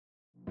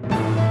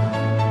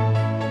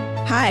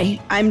Hi,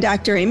 I'm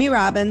Dr. Amy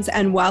Robbins,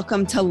 and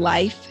welcome to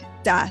Life,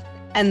 Death,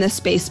 and the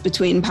Space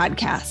Between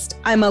podcast.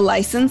 I'm a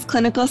licensed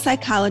clinical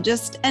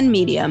psychologist and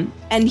medium,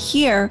 and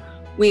here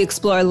we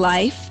explore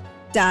life,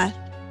 death,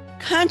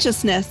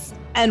 consciousness,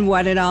 and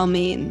what it all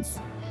means.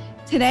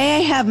 Today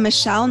I have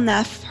Michelle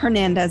Neff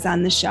Hernandez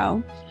on the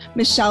show.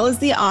 Michelle is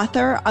the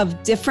author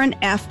of Different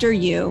After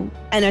You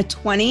and a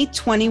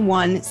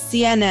 2021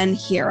 CNN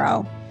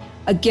hero,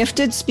 a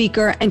gifted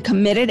speaker and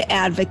committed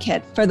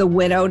advocate for the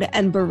widowed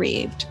and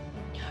bereaved.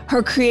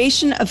 Her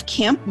creation of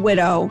Camp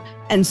Widow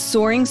and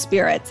Soaring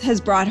Spirits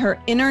has brought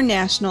her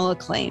international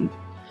acclaim.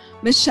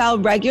 Michelle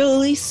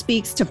regularly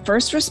speaks to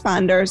first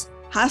responders,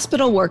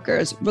 hospital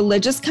workers,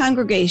 religious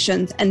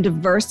congregations, and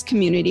diverse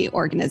community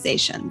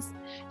organizations.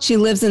 She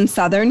lives in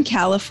Southern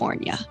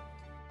California.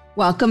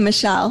 Welcome,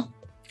 Michelle.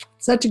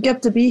 Such a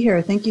gift to be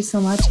here. Thank you so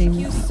much,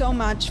 Amy. Thank you so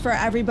much for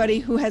everybody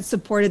who has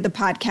supported the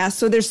podcast.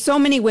 So there's so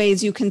many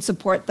ways you can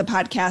support the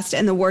podcast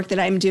and the work that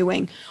I'm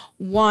doing.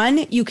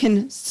 One, you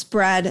can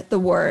spread the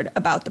word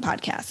about the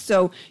podcast.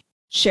 So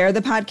share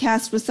the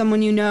podcast with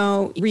someone you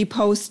know,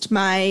 repost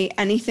my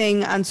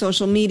anything on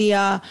social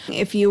media.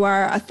 If you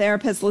are a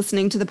therapist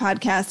listening to the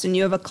podcast and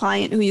you have a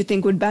client who you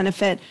think would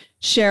benefit,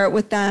 share it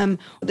with them.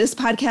 This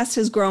podcast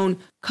has grown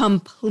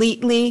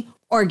completely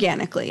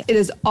organically. It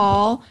is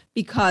all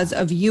because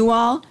of you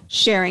all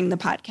sharing the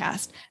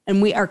podcast.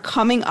 And we are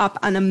coming up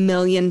on 1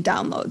 million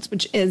downloads,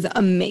 which is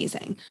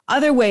amazing.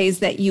 Other ways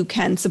that you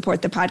can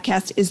support the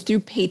podcast is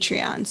through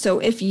Patreon. So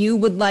if you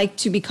would like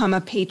to become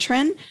a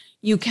patron,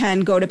 you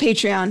can go to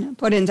Patreon,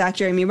 put in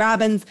Dr. Amy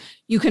Robbins.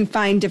 You can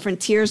find different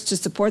tiers to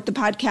support the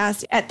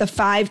podcast at the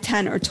 $5,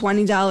 $10, or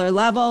 $20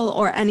 level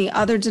or any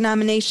other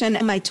denomination.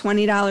 And my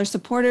 $20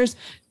 supporters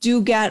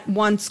do get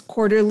once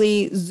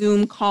quarterly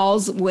Zoom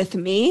calls with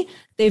me.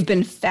 They've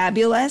been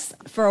fabulous.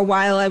 For a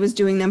while, I was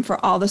doing them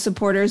for all the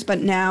supporters,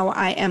 but now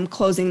I am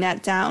closing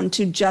that down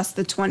to just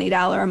the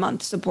 $20 a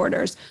month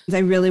supporters. I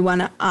really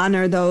want to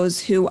honor those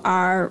who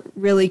are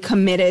really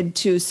committed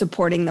to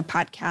supporting the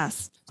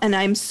podcast. And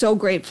I'm so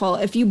grateful.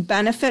 If you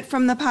benefit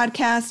from the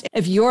podcast,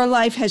 if your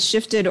life has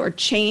shifted or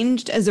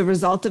changed as a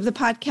result of the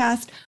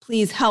podcast,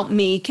 please help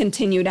me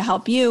continue to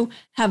help you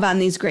have on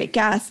these great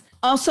guests.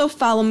 Also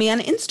follow me on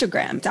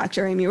Instagram,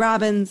 Dr. Amy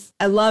Robbins.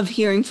 I love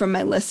hearing from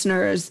my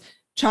listeners,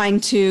 trying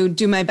to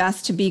do my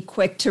best to be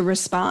quick to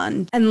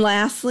respond. And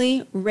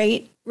lastly,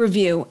 rate,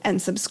 review,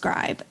 and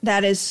subscribe.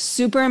 That is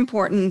super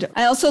important.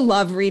 I also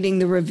love reading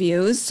the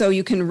reviews. So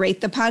you can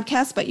rate the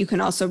podcast, but you can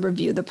also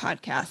review the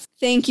podcast.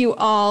 Thank you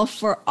all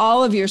for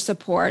all of your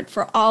support,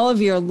 for all of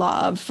your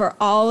love, for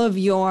all of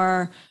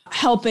your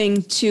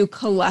helping to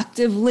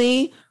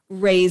collectively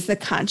raise the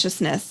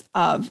consciousness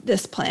of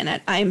this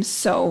planet. I am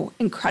so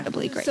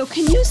incredibly grateful. So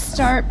can you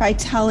start by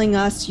telling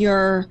us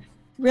your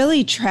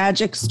really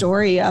tragic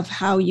story of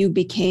how you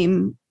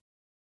became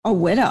a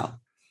widow?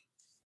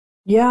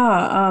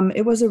 Yeah,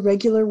 it was a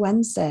regular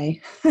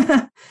Wednesday.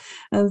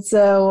 And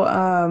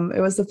so it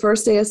was the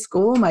first day of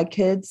school. My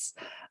kids,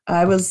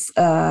 I was,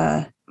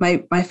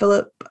 my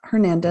Philip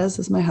Hernandez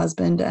is my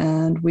husband,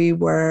 and we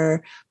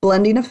were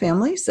blending a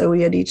family. So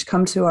we had each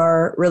come to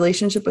our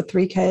relationship with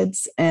 3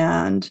 kids,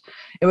 and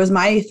it was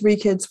my 3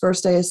 kids'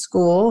 first day of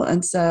school.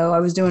 And so I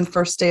was doing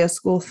first day of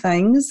school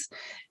things.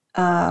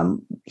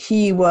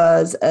 He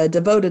was a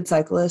devoted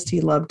cyclist.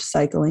 He loved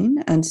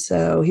cycling. And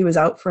so he was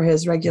out for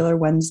his regular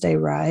Wednesday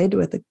ride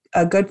with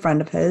a good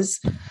friend of his.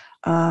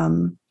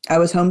 I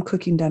was home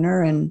cooking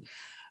dinner, and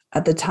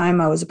at the time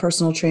I was a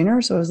personal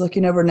trainer. So I was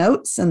looking over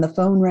notes and the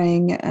phone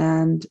rang,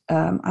 and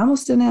I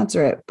almost didn't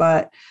answer it,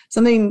 but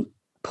something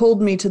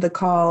pulled me to the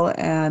call,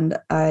 and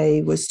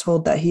I was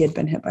told that he had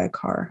been hit by a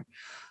car.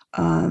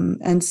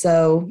 And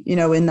so,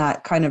 in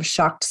that kind of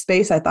shocked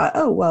space, I thought,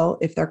 oh, well,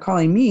 if they're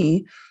calling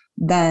me,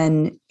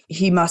 then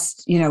he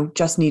must,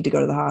 just need to go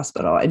to the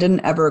hospital. It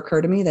didn't ever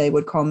occur to me they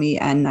would call me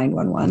and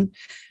 911.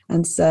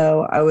 And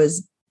so I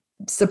was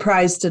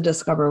surprised to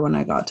discover when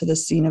I got to the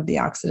scene of the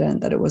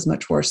accident that it was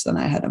much worse than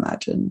I had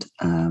imagined.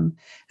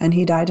 And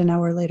he died an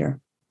hour later.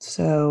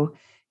 So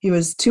he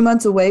was 2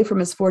 months away from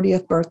his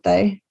 40th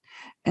birthday.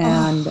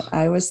 And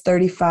I was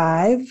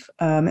 35.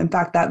 In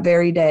fact, that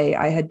very day,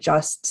 I had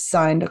just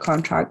signed a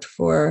contract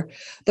for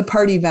the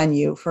party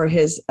venue for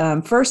his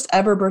first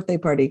ever birthday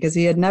party, because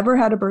he had never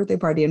had a birthday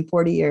party in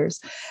 40 years.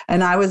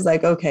 And I was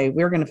like, okay,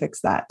 we're going to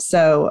fix that.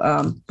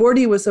 So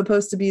 40 was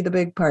supposed to be the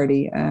big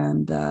party.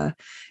 And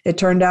it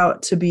turned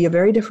out to be a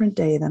very different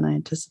day than I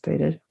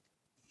anticipated.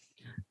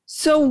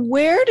 So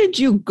where did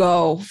you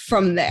go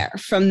from there,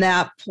 from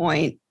that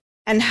point?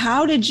 And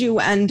how did you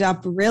end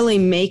up really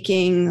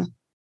making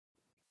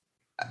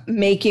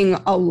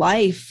a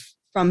life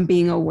from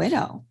being a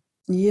widow?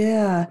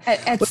 Yeah,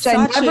 at which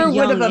I never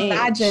would have age.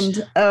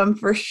 imagined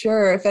for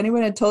sure. If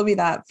anyone had told me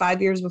that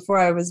 5 years before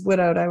I was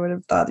widowed, I would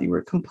have thought you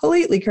were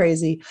completely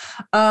crazy.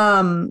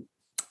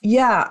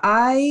 Yeah,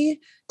 I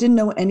didn't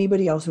know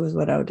anybody else who was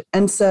widowed.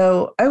 And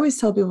so I always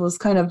tell people it's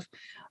kind of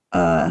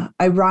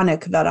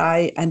ironic that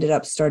I ended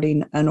up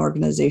starting an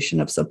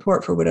organization of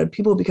support for widowed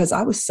people because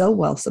I was so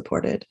well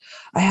supported.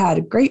 I had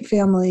a great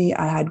family.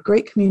 I had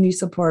great community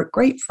support,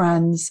 great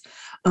friends.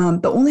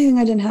 The only thing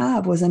I didn't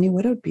have was any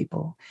widowed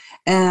people.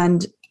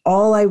 And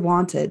all I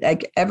wanted,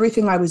 like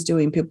everything I was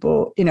doing,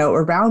 people,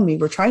 around me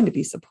were trying to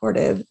be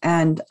supportive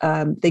and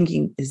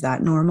thinking, is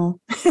that normal?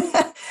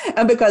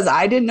 And because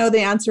I didn't know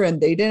the answer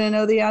and they didn't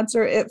know the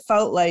answer, it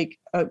felt like,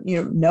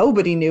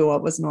 nobody knew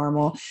what was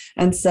normal.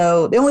 And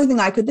so the only thing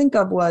I could think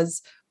of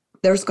was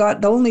the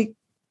only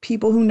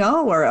people who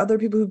know are other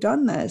people who've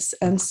done this.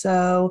 And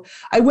so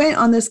I went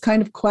on this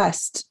kind of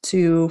quest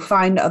to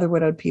find other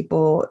widowed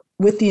people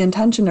with the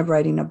intention of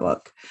writing a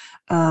book.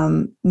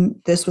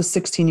 This was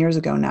 16 years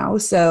ago now.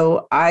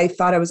 So I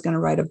thought I was going to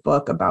write a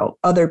book about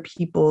other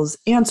people's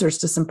answers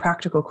to some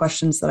practical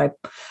questions that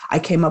I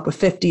came up with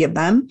 50 of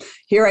them.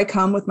 Here I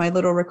come with my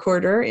little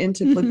recorder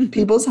into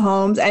people's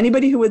homes.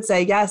 Anybody who would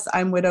say, yes,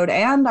 I'm widowed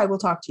and I will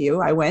talk to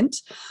you. I went,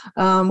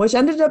 which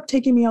ended up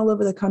taking me all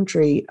over the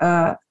country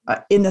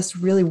in this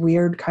really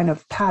weird kind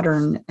of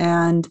pattern.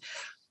 And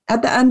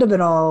at the end of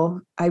it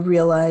all, I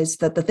realized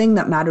that the thing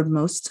that mattered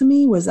most to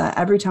me was that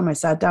every time I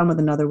sat down with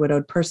another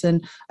widowed person,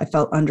 I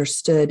felt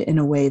understood in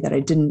a way that I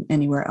didn't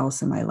anywhere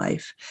else in my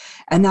life.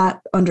 And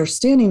that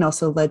understanding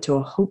also led to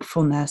a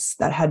hopefulness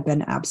that had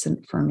been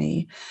absent for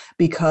me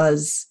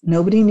because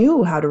nobody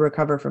knew how to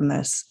recover from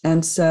this.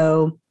 And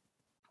so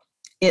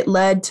it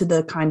led to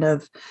the kind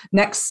of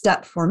next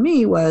step for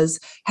me was,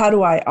 how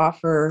do I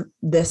offer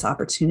this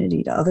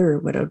opportunity to other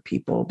widowed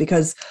people?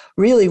 Because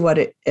really what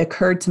it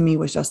occurred to me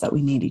was just that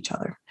we need each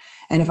other.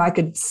 And if I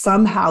could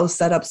somehow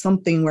set up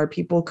something where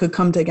people could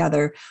come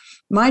together,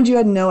 mind you, I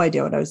had no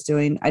idea what I was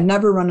doing. I'd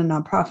never run a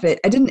nonprofit.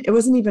 It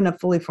wasn't even a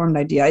fully formed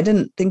idea. I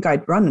didn't think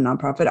I'd run a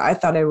nonprofit. I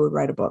thought I would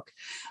write a book.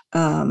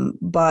 And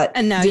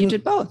now you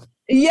did both.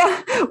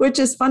 Yeah, which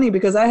is funny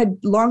because I had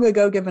long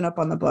ago given up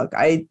on the book.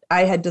 I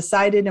had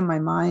decided in my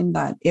mind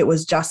that it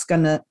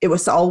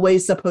was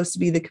always supposed to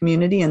be the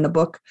community, and the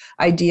book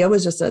idea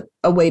was just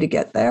a way to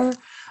get there.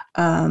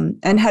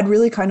 And had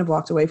really kind of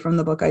walked away from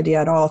the book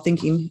idea at all,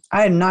 thinking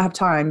I did not have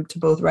time to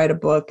both write a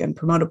book and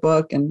promote a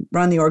book and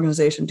run the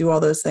organization, do all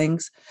those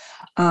things.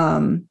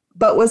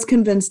 But was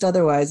convinced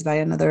otherwise by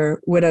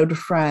another widowed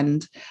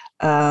friend,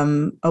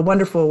 a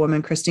wonderful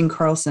woman, Christine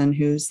Carlson,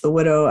 who's the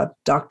widow of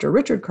Dr.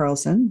 Richard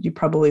Carlson. You're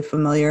probably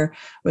familiar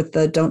with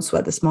the Don't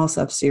Sweat the Small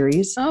Stuff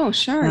series. Oh,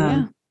 sure.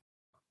 Yeah.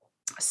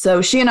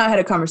 So she and I had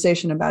a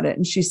conversation about it.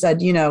 And she said,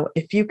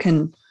 if you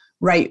can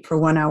write for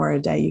 1 hour a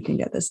day, you can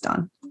get this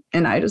done.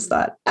 And I just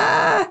thought,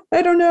 I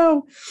don't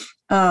know.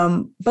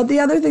 But the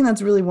other thing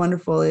that's really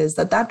wonderful is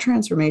that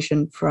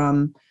transformation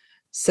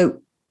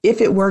if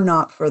it were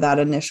not for that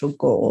initial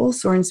goal,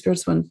 Soaring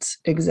Spirits wouldn't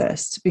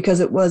exist, because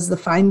it was the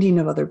finding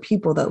of other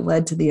people that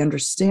led to the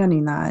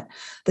understanding that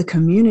the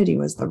community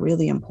was the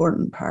really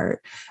important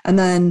part. And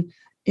then,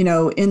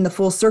 in the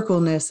full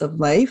circleness of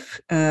life,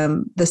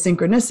 the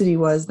synchronicity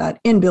was that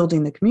in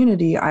building the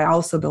community, I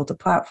also built a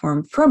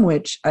platform from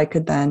which I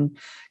could then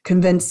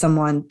convince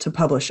someone to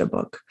publish a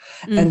book.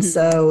 Mm-hmm. And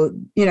so,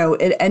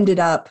 it ended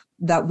up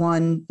that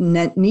one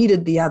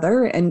needed the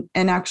other, and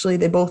actually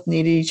they both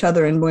needed each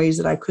other in ways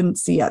that I couldn't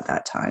see at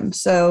that time.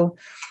 So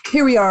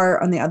here we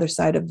are on the other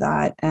side of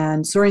that.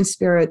 And Soaring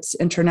Spirits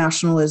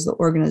International is the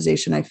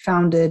organization I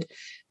founded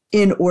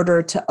in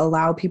order to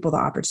allow people the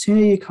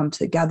opportunity to come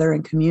together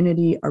in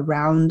community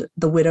around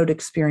the widowed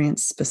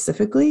experience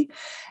specifically.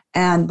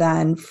 And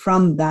then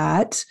from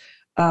that,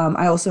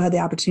 I also had the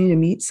opportunity to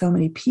meet so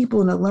many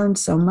people and to learn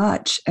so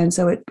much. And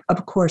so it,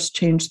 of course,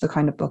 changed the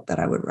kind of book that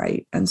I would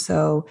write. And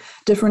so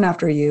Different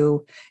After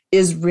You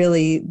is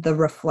really the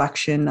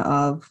reflection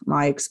of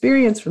my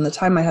experience from the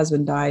time my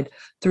husband died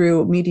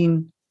through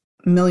meeting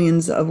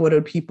millions of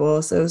widowed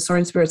people. So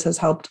Soaring Spirits has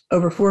helped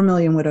over 4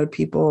 million widowed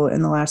people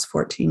in the last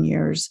 14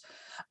 years.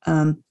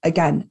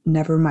 Again,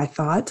 never my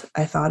thought.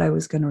 I thought I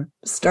was going to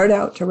start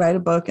out to write a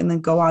book and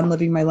then go on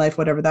living my life,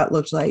 whatever that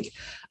looked like.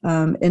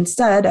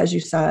 Instead, as you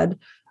said,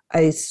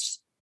 I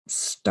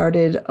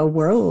started a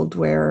world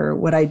where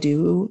what I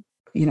do,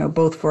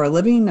 both for a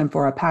living and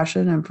for a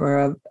passion and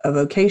for a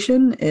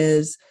vocation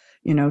is,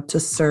 to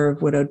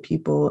serve widowed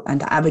people and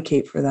to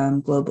advocate for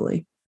them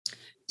globally.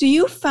 Do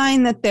you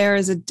find that there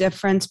is a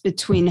difference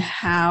between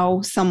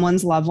how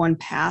someone's loved one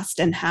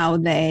passed and how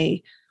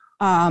they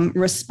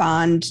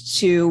respond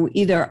to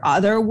either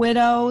other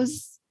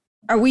widows?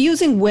 Are we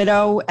using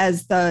widow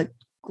as the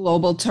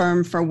global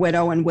term for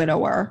widow and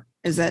widower?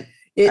 Is it?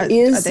 It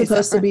is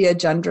supposed to be a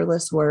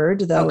genderless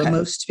word, though okay.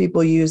 Most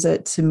people use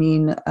it to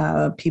mean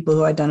people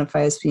who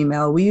identify as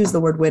female. We use the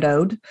word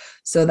widowed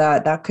so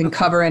that can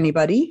cover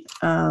anybody.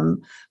 But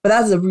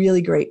that's a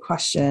really great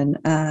question.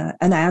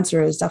 And the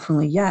answer is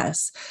definitely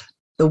yes.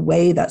 The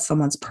way that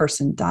someone's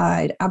person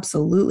died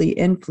absolutely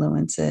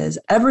influences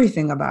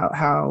everything about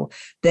how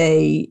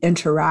they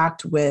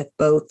interact with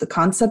both the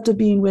concept of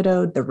being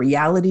widowed, the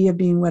reality of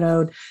being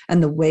widowed,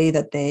 and the way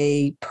that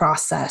they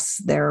process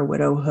their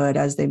widowhood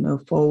as they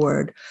move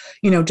forward.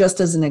 Just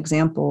as an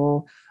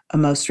example, a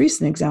most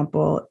recent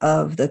example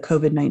of the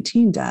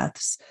COVID-19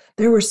 deaths,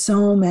 there were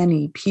so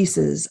many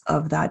pieces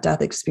of that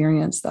death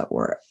experience that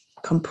were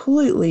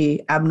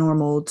completely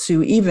abnormal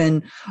to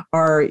even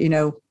our,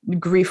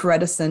 grief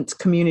reticent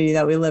community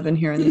that we live in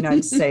here in the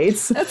United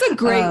States. That's a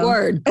great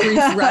word,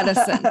 grief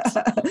reticent.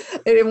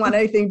 They didn't want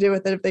anything to do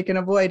with it if they can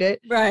avoid it.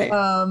 Right.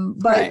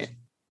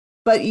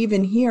 But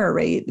even here,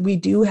 right, we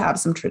do have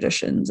some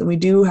traditions and we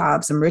do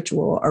have some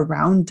ritual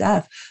around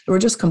death that were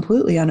just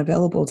completely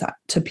unavailable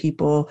to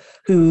people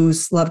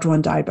whose loved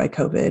one died by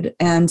COVID.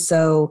 And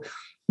so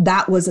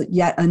that was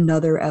yet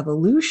another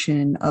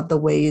evolution of the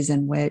ways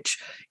in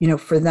which,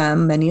 for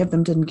them, many of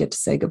them didn't get to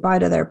say goodbye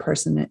to their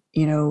person.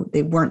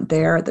 They weren't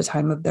there at the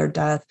time of their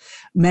death.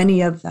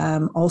 Many of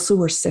them also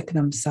were sick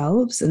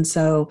themselves. And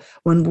so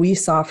when we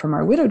saw from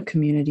our widowed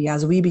community,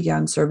 as we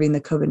began serving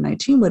the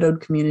COVID-19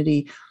 widowed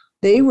community,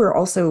 they were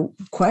also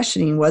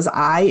questioning, was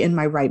I in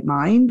my right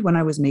mind when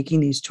I was making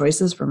these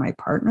choices for my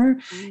partner?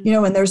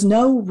 And there's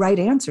no right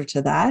answer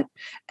to that.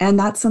 And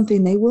that's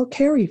something they will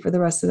carry for the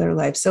rest of their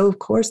life. So of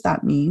course,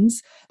 that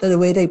means that the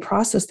way they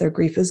process their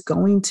grief is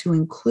going to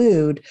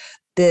include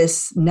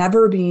this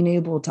never being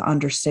able to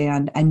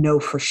understand and know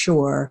for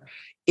sure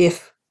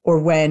if or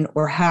when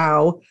or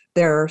how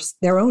their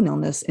own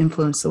illness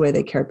influenced the way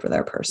they cared for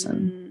their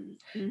person.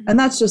 And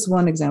that's just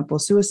one example.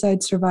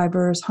 Suicide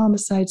survivors,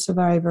 homicide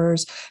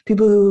survivors,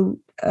 people who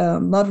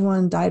loved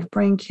one died of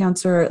brain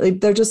cancer.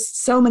 There are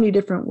just so many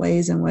different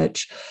ways in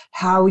which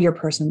how your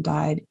person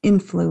died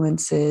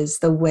influences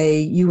the way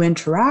you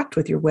interact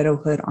with your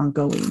widowhood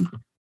ongoing.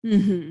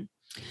 Mm-hmm.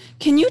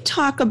 Can you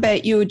talk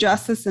about, you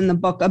address this in the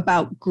book,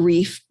 about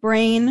grief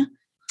brain?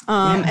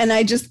 Yes. And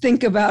I just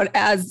think about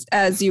as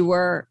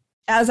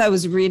I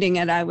was reading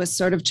it, I was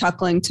sort of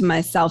chuckling to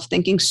myself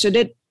thinking,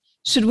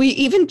 should we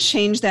even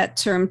change that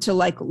term to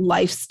like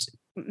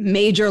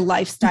major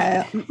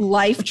lifestyle,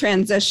 life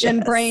transition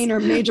brain or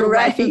major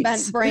life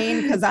event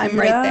brain? Because I'm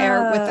right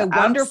there with a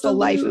wonderful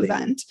life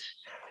event.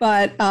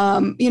 But,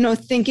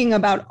 thinking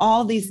about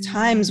all these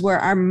times where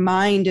our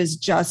mind is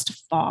just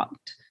fogged.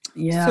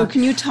 Yeah. So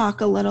can you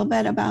talk a little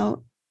bit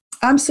about?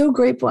 I'm so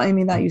grateful,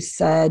 Amy, that you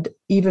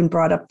even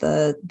brought up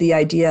the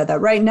idea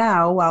that right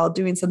now, while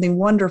doing something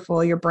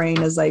wonderful, your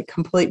brain is like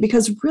complete,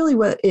 because really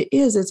what it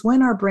is, it's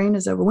when our brain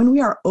is when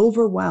we are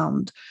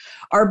overwhelmed,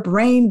 our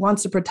brain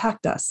wants to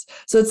protect us.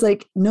 So it's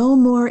like, no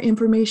more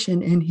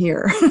information in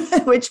here,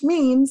 which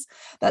means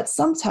that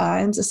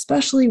sometimes,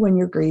 especially when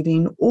you're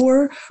grieving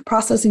or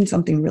processing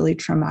something really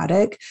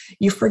traumatic,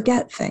 you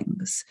forget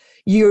things.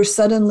 You're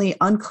suddenly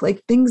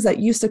unclick things that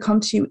used to come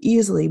to you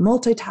easily.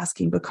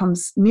 Multitasking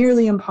becomes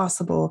nearly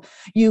impossible.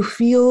 You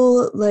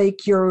feel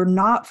like you're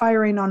not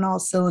firing on all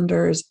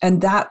cylinders.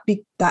 And that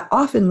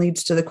often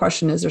leads to the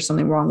question, is there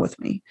something wrong with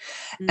me?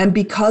 Mm-hmm. And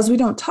because we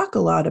don't talk a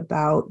lot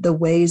about the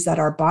ways that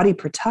our body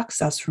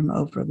protects us from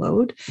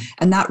overload,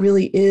 and that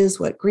really is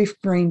what grief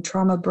brain,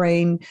 trauma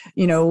brain,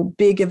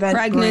 big event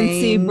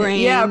pregnancy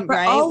brain,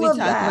 right? All we of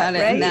talk that, about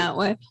it right? in that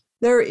way.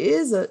 There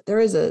is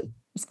a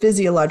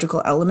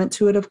physiological element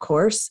to it, of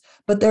course,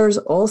 but there's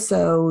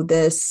also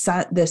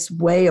this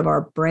way of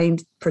our brain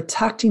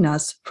protecting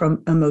us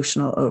from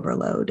emotional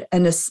overload.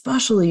 And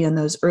especially in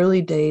those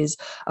early days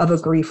of a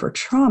grief or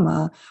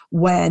trauma,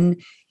 when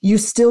you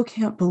still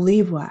can't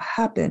believe what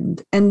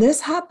happened. And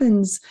this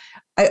happens.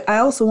 I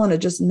also want to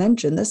just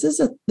mention, this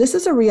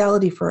is a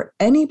reality for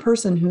any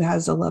person who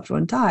has a loved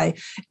one die.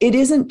 It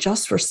isn't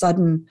just for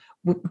sudden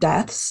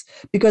deaths,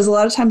 because a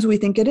lot of times we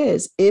think it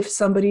is. If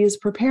somebody is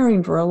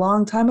preparing for a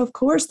long time, of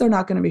course, they're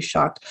not going to be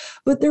shocked.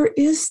 But there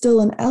is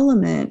still an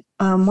element.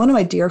 One of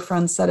my dear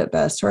friends said it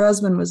best. Her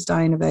husband was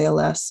dying of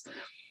ALS.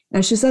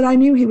 And she said, I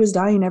knew he was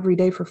dying every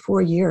day for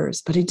 4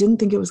 years, but I didn't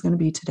think it was going to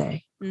be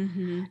today.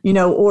 Mm-hmm.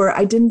 Or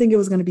I didn't think it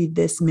was going to be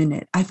this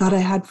minute. I thought I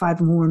had 5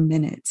 more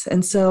minutes.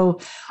 And so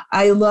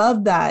I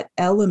love that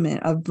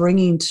element of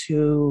bringing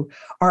to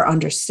our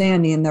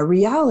understanding the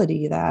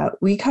reality that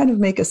we kind of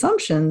make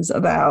assumptions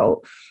about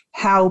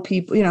how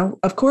people,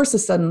 of course, a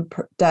sudden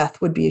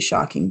death would be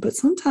shocking, but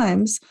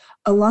sometimes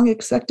a long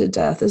expected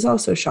death is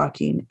also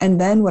shocking.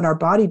 And then what our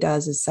body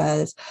does is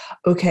says,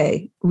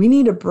 okay, we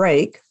need a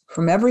break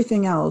from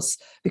everything else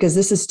because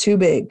this is too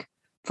big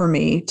for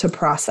me to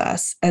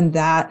process. And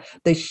that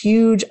the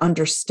huge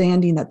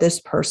understanding that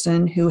this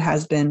person who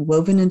has been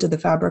woven into the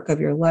fabric of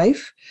your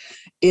life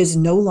is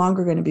no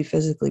longer going to be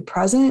physically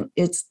present.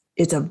 It's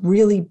a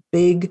really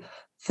big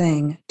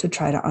thing to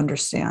try to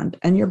understand.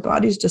 And your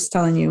body's just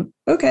telling you,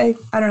 okay,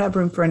 I don't have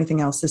room for anything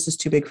else. This is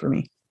too big for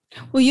me.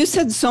 Well, you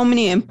said so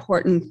many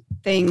important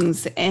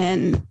things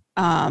in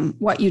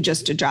what you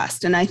just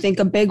addressed. And I think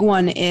a big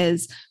one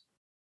is,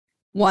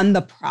 one,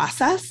 the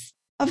process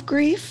of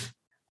grief.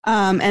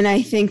 And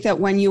I think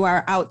that when you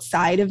are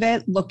outside of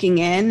it, looking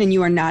in, and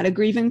you are not a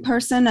grieving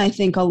person, I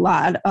think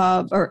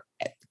or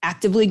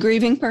actively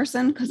grieving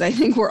person, because I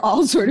think we're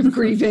all sort of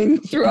grieving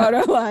throughout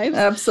our lives.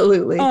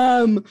 Absolutely.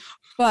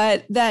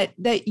 But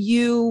that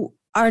you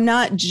are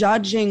not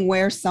judging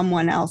where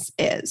someone else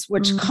is,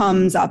 which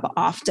comes up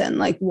often.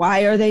 Like,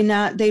 why are they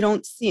not,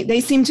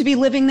 they seem to be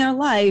living their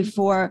life,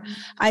 or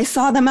I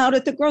saw them out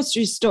at the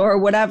grocery store or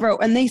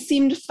whatever, and they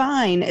seemed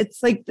fine.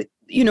 It's like,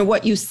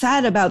 what you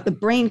said about the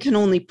brain can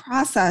only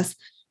process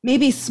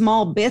maybe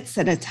small bits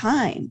at a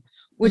time,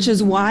 which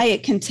is why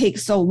it can take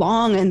so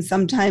long. And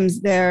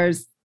sometimes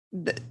there's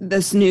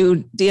this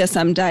new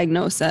DSM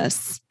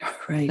diagnosis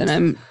that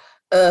I'm,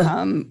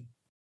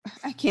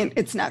 I can't,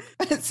 it's not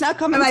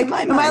coming to my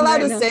mind. Am I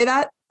allowed right to now. say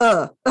that?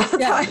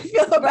 That's how I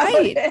feel about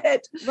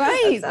it.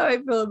 Right. That's how I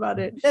feel about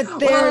it. That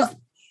there's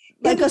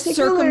like a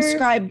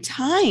circumscribed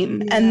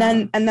time, and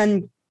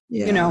then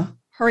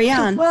hurry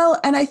on. Well,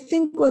 and I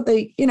think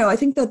I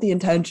think that the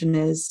intention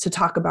is to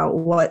talk about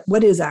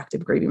what is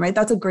active grieving, right?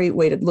 That's a great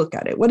way to look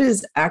at it. What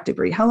is active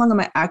grieving? How long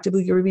am I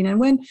actively grieving, and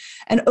when?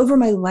 And over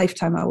my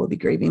lifetime, I will be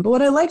grieving. But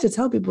what I like to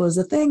tell people is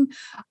the thing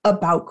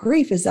about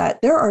grief is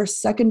that there are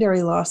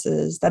secondary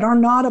losses that are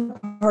not a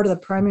part of the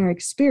primary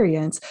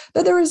experience,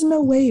 that there is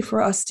no way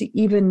for us to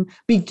even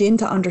begin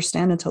to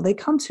understand until they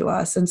come to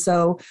us. And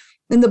so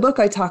in the book,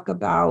 I talk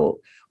about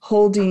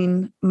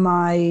holding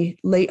my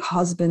late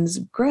husband's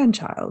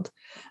grandchild.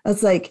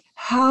 It's like,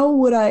 how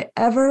would I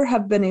ever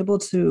have been able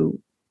to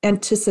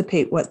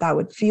anticipate what that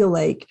would feel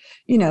like,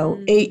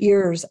 8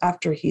 years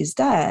after he's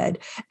dead?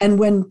 And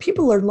when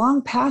people are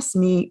long past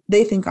me,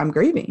 they think I'm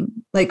grieving.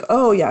 Like,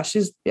 oh yeah,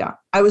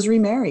 I was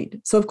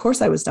remarried. So of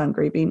course I was done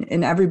grieving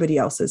in everybody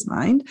else's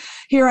mind.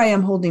 Here I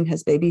am holding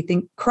his baby,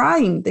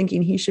 crying,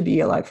 thinking he should be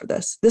alive for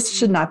this. This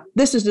should not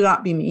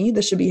be me.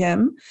 This should be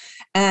him.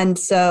 And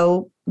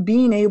so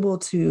being able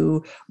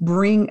to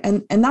bring,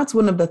 and that's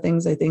one of the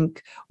things I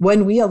think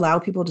when we allow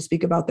people to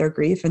speak about their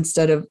grief,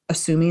 instead of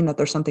assuming that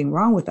there's something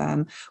wrong with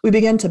them, we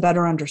begin to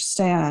better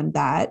understand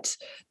that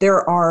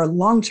there are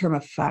long-term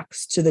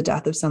effects to the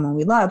death of someone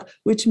we love,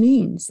 which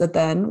means that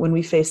then when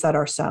we face that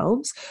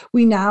ourselves,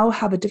 we now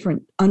have a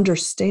different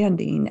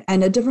understanding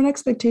and a different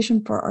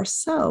expectation for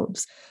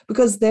ourselves,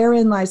 because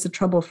therein lies the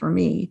trouble for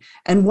me.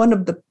 And one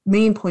of the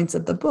main points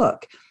of the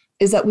book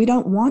is that we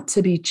don't want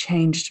to be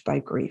changed by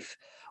grief.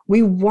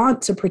 We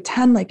want to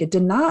pretend like it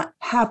did not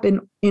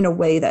happen in a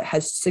way that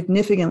has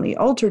significantly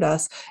altered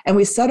us. And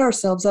we set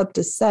ourselves up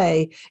to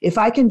say, if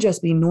I can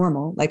just be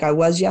normal, like I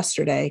was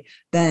yesterday,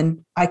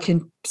 then I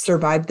can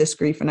survive this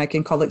grief and I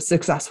can call it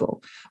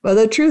successful. Well,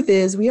 the truth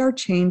is we are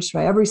changed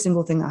by every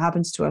single thing that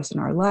happens to us in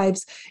our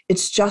lives.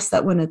 It's just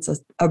that when it's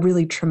a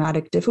really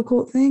traumatic,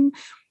 difficult thing,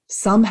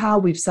 somehow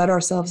we've set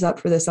ourselves up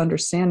for this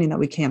understanding that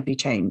we can't be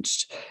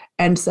changed.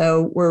 And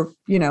so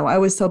I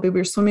always tell people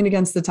we're swimming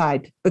against the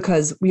tide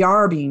because we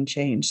are being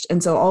changed.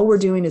 And so all we're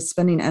doing is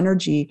spending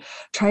energy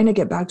trying to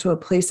get back to a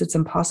place that's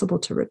impossible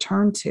to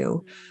return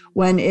to.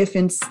 When if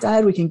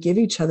instead we can give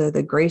each other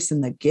the grace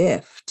and the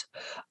gift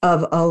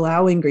of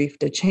allowing grief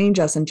to change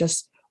us and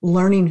just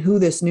learning who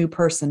this new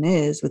person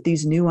is with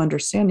these new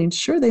understandings.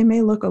 Sure, they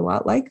may look a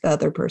lot like the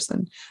other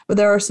person, but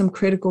there are some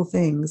critical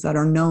things that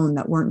are known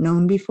that weren't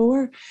known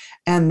before.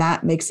 And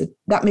that makes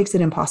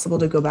it impossible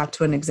to go back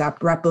to an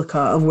exact replica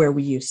of where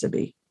we used to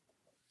be.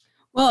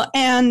 Well,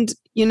 and,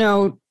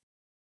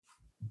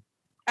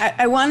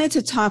 I wanted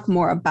to talk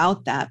more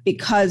about that,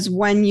 because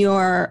when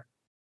you're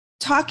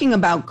talking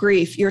about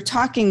grief, you're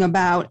talking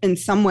about, in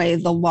some way,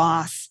 the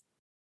loss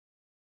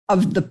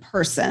of the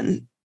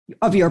person,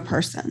 of your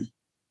person.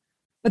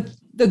 But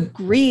the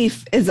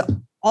grief is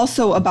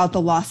also about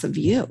the loss of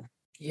you.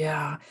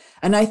 Yeah.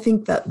 And I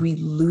think that we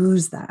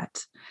lose that.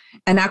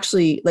 And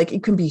actually, like,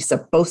 you can be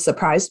both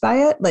surprised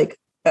by it. Like,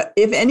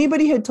 if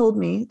anybody had told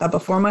me that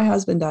before my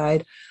husband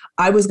died,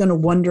 I was going to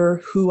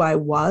wonder who I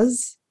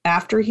was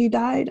after he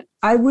died,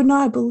 I would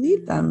not have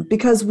believed them,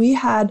 because we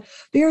had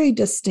very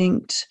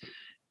distinct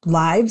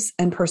lives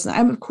and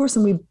of course,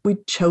 and we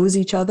chose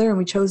each other and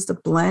we chose to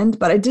blend,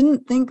 but I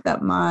didn't think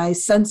that my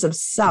sense of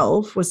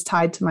self was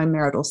tied to my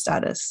marital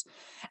status.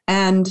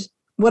 And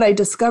what I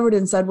discovered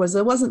instead was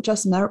it wasn't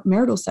just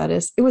marital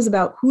status. It was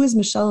about, who is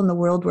Michelle in the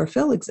world where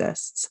Phil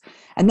exists?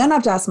 And then I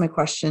have to ask my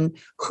question,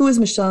 who is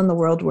Michelle in the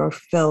world where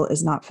Phil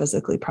is not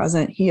physically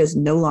present? He is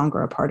no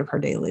longer a part of her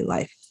daily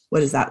life.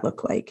 What does that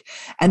look like?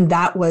 And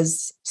that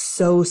was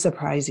so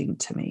surprising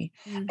to me.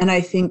 Mm-hmm. And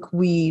I think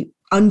we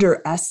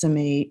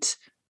underestimate,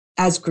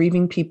 as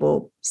grieving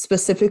people,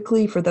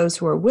 specifically for those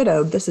who are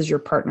widowed, this is your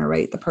partner,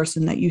 right? The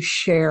person that you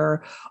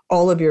share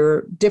all of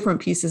your different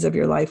pieces of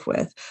your life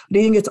with. But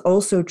I think it's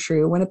also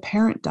true when a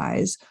parent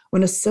dies,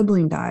 when a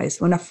sibling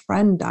dies, when a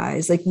friend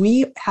dies. Like,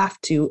 we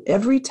have to,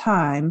 every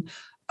time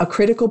a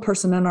critical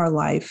person in our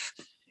life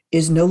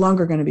is no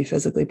longer going to be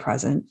physically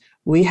present,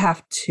 we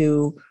have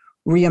to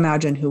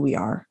reimagine who we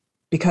are.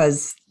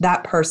 Because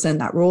that person,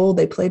 that role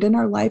they played in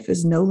our life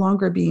is no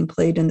longer being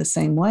played in the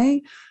same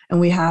way. And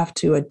we have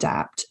to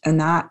adapt. And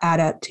that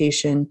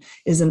adaptation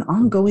is an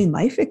ongoing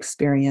life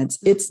experience.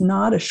 It's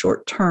not a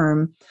short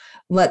term,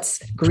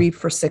 let's grieve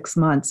for 6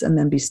 months and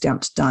then be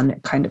stamped done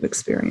kind of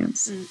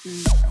experience.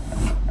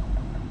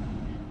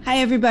 Mm-hmm. Hi,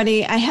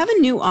 everybody. I have a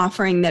new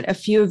offering that a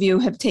few of you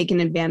have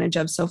taken advantage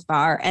of so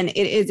far, and it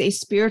is a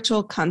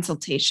spiritual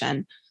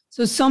consultation.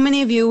 So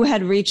many of you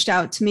had reached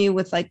out to me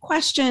with like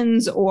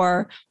questions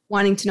or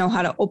wanting to know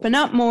how to open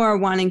up more,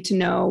 wanting to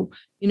know,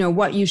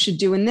 what you should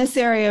do in this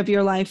area of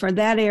your life or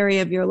that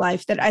area of your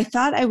life, that I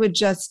thought I would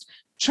just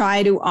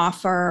try to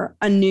offer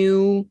a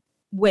new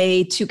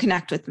way to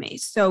connect with me.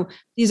 So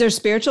these are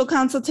spiritual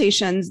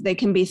consultations. They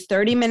can be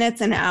 30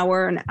 minutes, an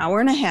hour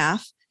and a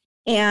half.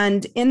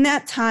 And in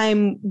that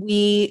time,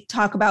 we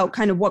talk about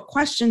kind of what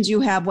questions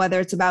you have, whether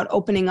it's about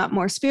opening up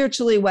more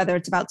spiritually, whether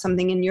it's about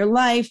something in your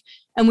life.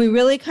 And we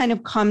really kind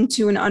of come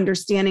to an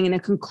understanding and a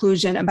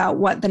conclusion about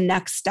what the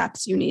next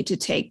steps you need to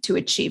take to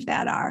achieve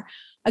that are.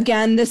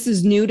 Again, this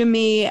is new to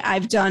me.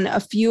 I've done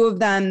a few of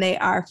them. They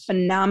are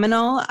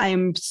phenomenal. I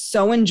am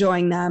so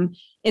enjoying them.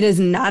 It is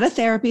not a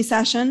therapy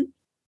session.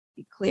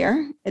 Be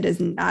clear, it is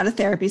not a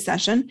therapy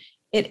session.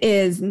 It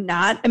is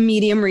not a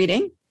medium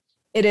reading.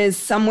 It is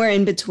somewhere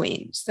in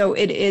between. So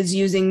it is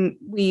using,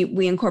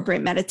 we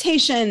incorporate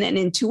meditation and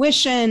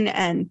intuition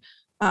and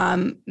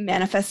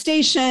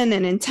manifestation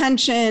and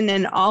intention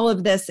and all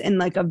of this in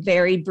like a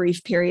very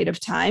brief period of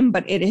time,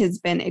 but it has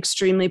been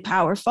extremely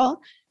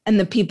powerful. And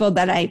the people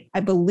that I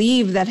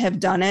believe that have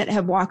done it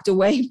have walked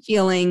away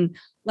feeling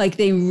like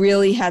they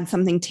really had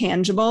something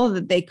tangible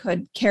that they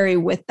could carry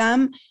with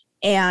them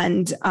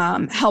and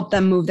help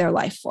them move their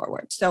life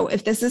forward. So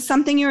if this is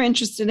something you're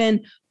interested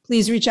in,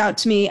 please reach out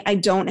to me. I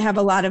don't have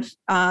a lot of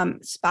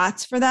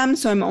spots for them,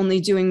 so I'm only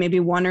doing maybe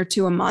 1 or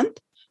 2 a month,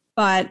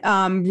 but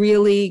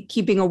really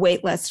keeping a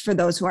wait list for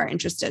those who are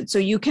interested. So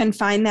you can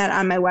find that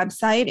on my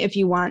website if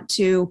you want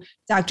to,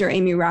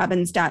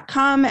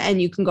 dramyrobbins.com,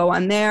 and you can go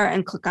on there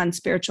and click on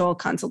spiritual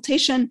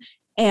consultation,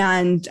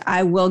 and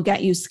I will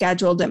get you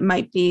scheduled. It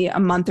might be a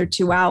month or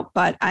 2 out,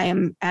 but I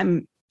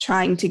am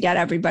trying to get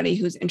everybody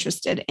who's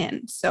interested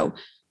in. So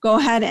go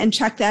ahead and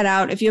check that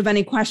out. If you have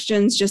any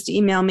questions, just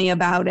email me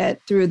about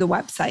it through the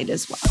website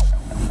as well.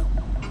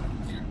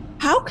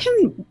 How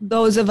can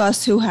those of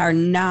us who are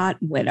not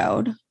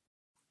widowed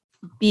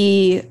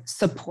be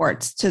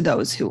supports to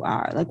those who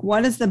are? Like,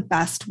 what is the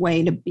best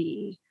way to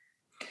be?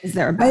 Is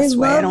there a best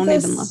way? I don't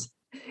even know.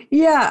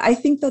 Yeah, I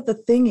think that the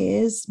thing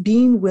is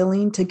being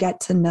willing to get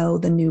to know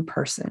the new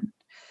person.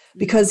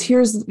 Because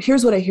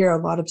here's what I hear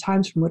a lot of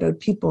times from widowed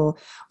people.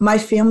 My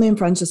family and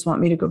friends just want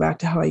me to go back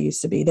to how I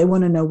used to be. They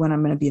want to know when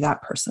I'm going to be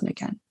that person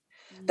again.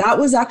 That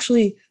was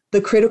actually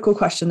the critical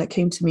question that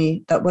came to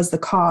me. That was the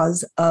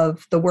cause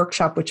of the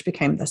workshop, which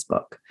became this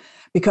book.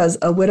 Because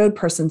a widowed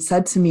person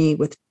said to me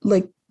with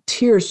like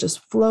tears just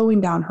flowing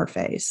down her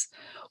face,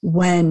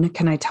 when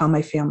can I tell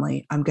my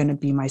family I'm going to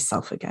be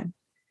myself again?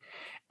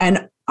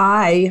 And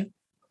I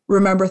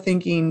remember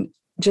thinking,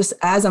 just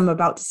as I'm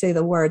about to say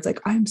the words, like,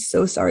 I'm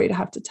so sorry to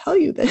have to tell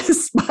you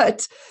this,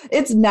 but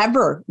it's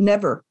never,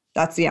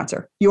 that's the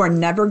answer. You are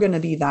never going to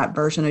be that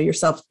version of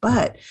yourself.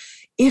 But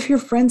if your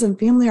friends and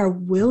family are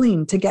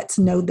willing to get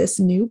to know this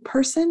new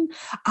person,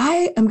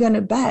 I am going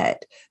to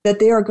bet that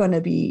they are going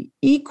to be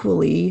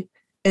equally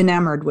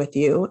enamored with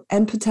you,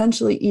 and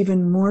potentially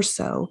even more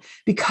so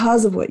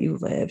because of what you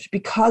lived,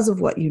 because of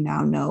what you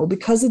now know,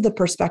 because of the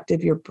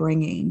perspective you're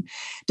bringing.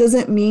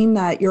 Doesn't mean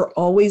that you're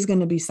always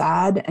going to be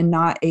sad and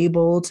not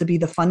able to be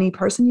the funny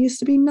person you used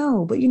to be.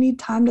 No, but you need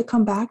time to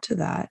come back to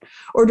that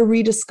or to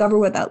rediscover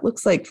what that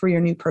looks like for your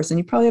new person.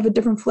 You probably have a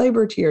different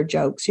flavor to your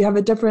jokes. You have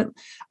a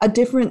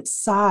different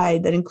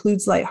side that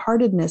includes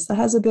lightheartedness that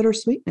has a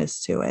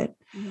bittersweetness to it.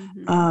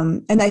 Mm-hmm.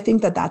 And I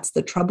think that that's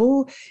the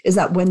trouble, is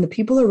that when the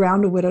people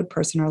around a widowed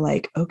person are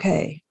like,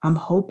 okay, I'm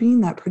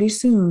hoping that pretty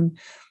soon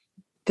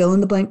fill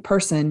in the blank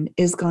person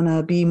is going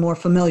to be more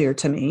familiar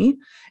to me.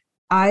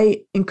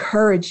 I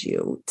encourage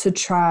you to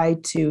try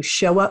to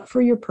show up for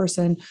your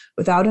person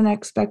without an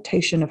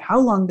expectation of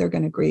how long they're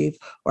going to grieve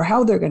or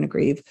how they're going to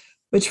grieve,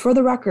 which for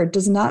the record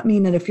does not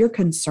mean that if you're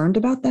concerned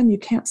about them, you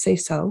can't say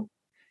so.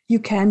 You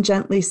can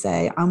gently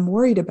say, I'm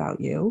worried about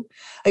you.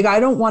 Like,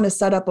 I don't want to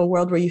set up a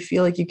world where you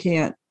feel like you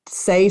can't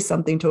say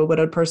something to a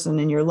widowed person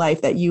in your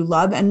life that you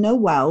love and know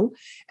well,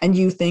 and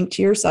you think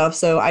to yourself.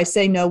 So I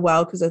say know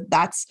well, because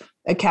that's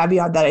a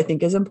caveat that I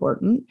think is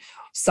important.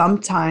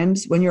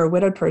 Sometimes when you're a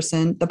widowed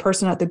person, the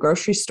person at the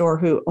grocery store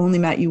who only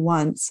met you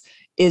once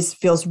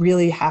feels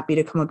really happy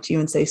to come up to you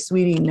and say,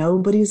 sweetie,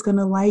 nobody's going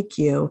to like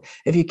you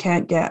if you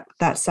can't get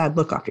that sad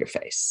look off your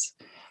face.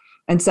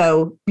 And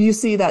so you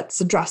see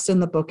that's addressed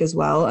in the book as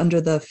well under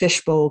the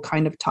fishbowl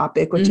kind of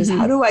topic, which is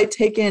how do I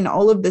take in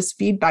all of this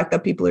feedback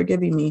that people are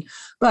giving me?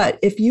 But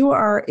if you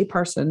are a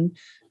person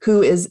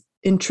who is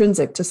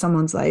intrinsic to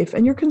someone's life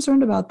and you're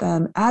concerned about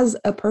them as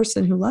a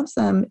person who loves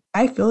them,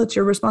 I feel it's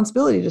your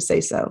responsibility to say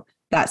so.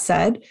 That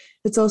said,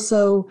 it's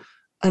also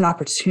an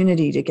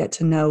opportunity to get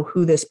to know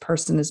who this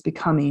person is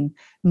becoming,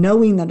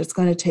 knowing that it's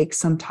going to take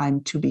some time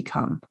to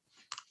become.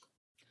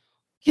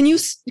 Can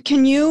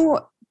you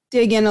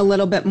dig in a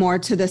little bit more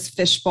to this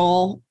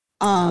fishbowl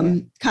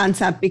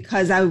concept?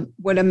 Because I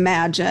would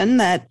imagine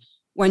that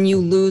when you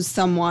lose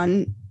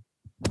someone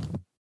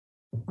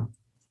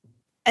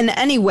in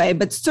any way,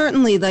 but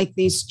certainly like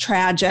these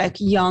tragic,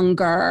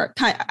 younger,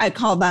 I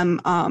call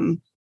them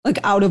like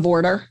out of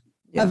order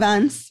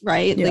events,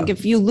 right? Yeah. Like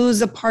if you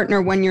lose a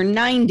partner when you're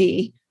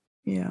 90,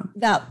 Yeah.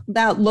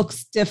 that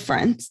looks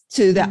different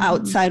to the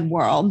outside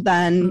world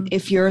than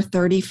if you're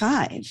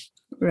 35.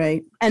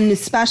 Right. And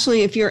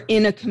especially if you're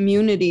in a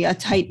community, a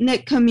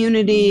tight-knit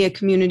community, a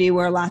community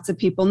where lots of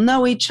people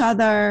know each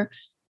other,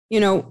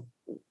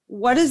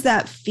 what does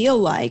that feel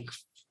like?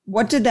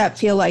 What did that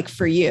feel like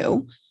for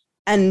you?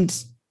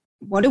 And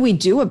what do we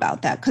do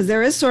about that? Because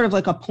there is sort of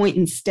like a point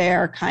and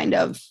stare kind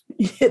of.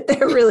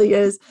 There really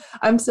is.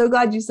 I'm so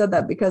glad you said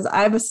that, because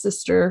I have a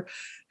sister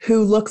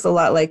who looks a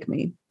lot like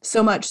me.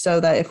 So much so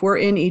that if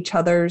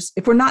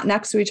we're not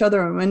next to each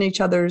other or in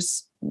each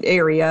other's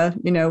area,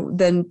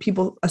 then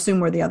people assume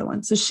we're the other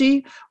one. So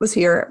she was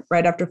here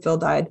right after Phil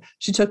died.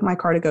 She took my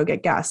car to go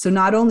get gas. So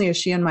not only is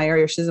she in my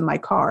area, she's in my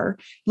car,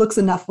 looks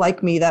enough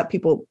like me that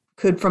people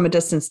could from a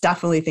distance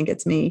definitely think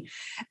it's me.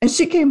 And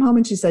she came home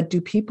and she said,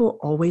 "Do people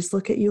always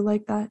look at you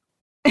like that?"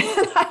 And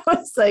I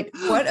was like,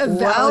 what a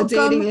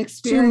validating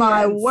experience to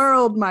my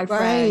world, my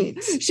friend.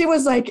 Right. She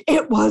was like,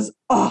 "It was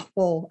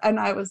awful." And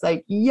I was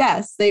like,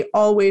 yes, they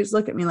always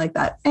look at me like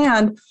that.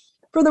 And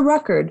for the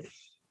record,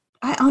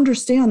 I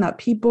understand that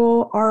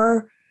people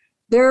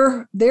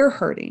they're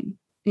hurting.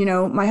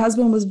 My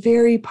husband was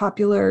very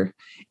popular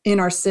in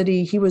our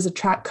city. He was a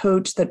track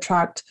coach that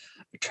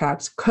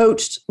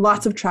coached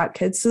lots of track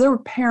kids. So there were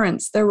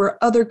parents, there were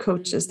other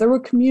coaches, there were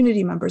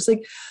community members,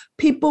 like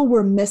people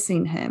were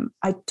missing him.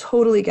 I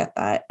totally get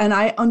that. And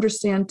I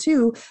understand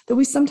too, that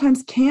we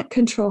sometimes can't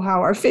control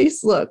how our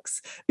face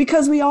looks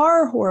because we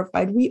are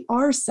horrified. We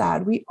are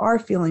sad. We are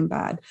feeling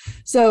bad.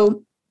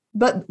 So,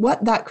 but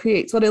what that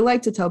creates, what I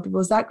like to tell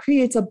people is that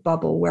creates a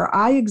bubble where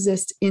I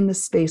exist in the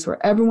space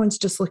where everyone's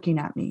just looking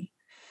at me.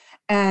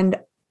 And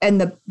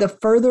the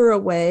further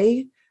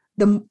away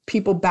the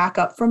people back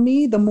up from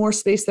me, the more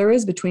space there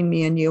is between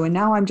me and you. And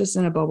now I'm just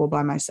in a bubble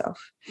by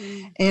myself.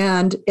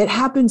 And it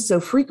happens so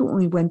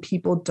frequently when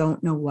people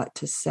don't know what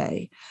to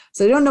say.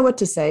 So they don't know what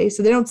to say.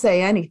 So they don't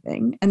say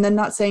anything. And then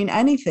not saying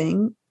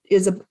anything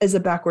is a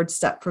backward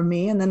step for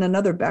me. And then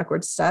another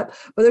backward step,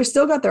 but they're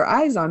still got their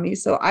eyes on me.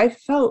 So I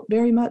felt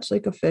very much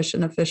like a fish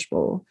in a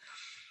fishbowl.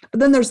 But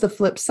then there's the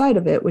flip side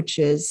of it, which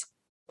is,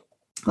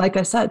 like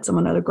I said,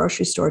 someone at a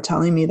grocery store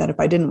telling me that if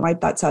I didn't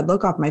wipe that sad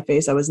look off my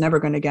face, I was never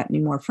going to get any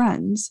more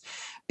friends,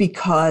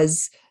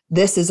 because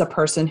this is a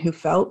person who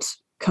felt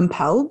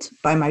compelled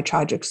by my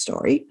tragic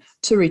story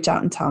to reach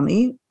out and tell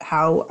me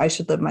how I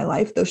should live my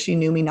life, though she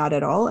knew me not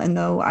at all, and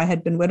though I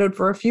had been widowed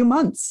for a few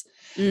months.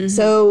 Mm-hmm.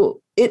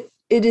 So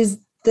it is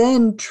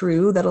then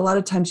true that a lot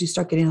of times you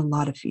start getting a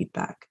lot of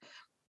feedback.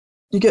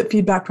 You get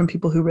feedback from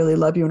people who really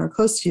love you and are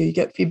close to you. You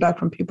get feedback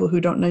from people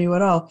who don't know you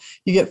at all.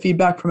 You get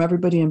feedback from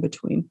everybody in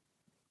between.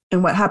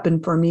 And what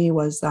happened for me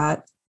was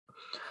that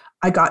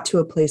I got to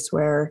a place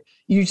where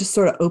you just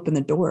sort of open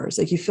the doors.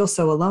 Like you feel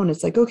so alone.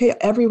 It's like, okay,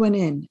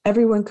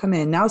 everyone come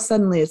in. Now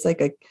suddenly it's like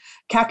a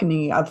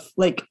cacophony of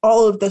like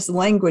all of this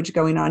language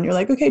going on. You're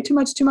like, okay, too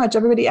much,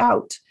 everybody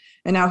out.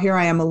 And now here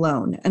I am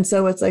alone. And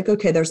so it's like,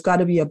 okay, there's got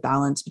to be a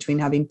balance between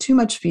having too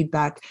much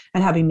feedback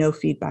and having no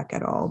feedback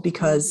at all.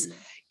 Because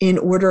in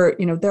order,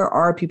 there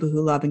are people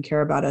who love and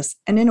care about us.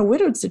 And in a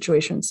widowed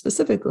situation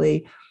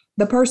specifically,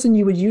 the person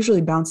you would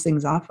usually bounce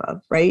things off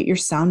of, right? Your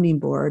sounding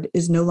board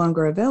is no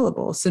longer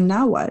available. So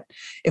now what?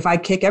 If I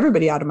kick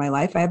everybody out of my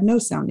life, I have no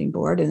sounding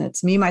board, and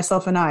it's me,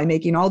 myself, and I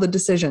making all the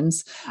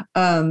decisions.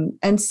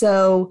 And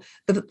so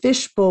the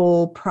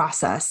fishbowl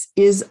process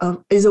is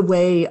a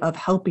way of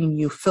helping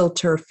you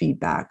filter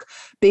feedback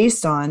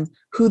based on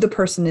who the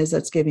person is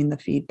that's giving the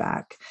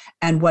feedback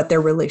and what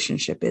their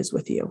relationship is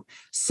with you,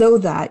 so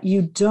that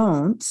you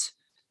don't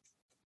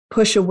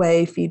push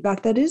away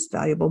feedback that is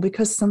valuable,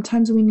 because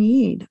sometimes we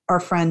need our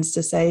friends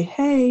to say,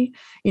 hey,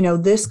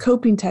 this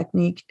coping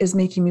technique is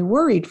making me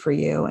worried for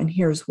you, and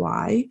here's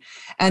why.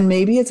 And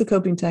maybe it's a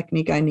coping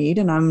technique I need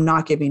and I'm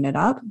not giving it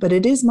up, but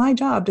it is my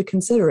job to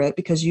consider it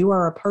because you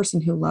are a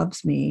person who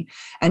loves me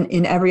and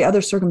in every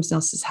other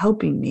circumstance is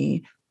helping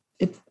me.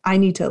 I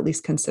need to at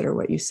least consider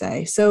what you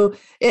say. So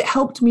it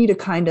helped me to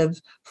kind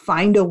of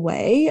find a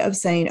way of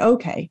saying,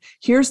 okay,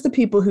 here's the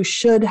people who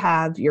should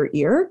have your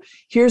ear.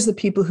 Here's the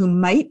people who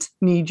might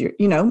need your,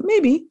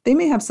 maybe they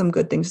may have some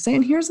good things to say.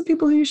 And here's the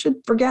people who you should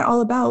forget all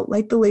about,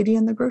 like the lady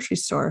in the grocery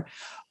store.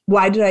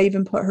 Why did I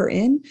even put her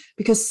in?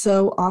 Because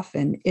so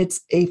often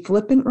it's a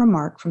flippant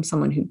remark from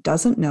someone who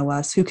doesn't know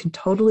us, who can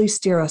totally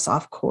steer us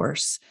off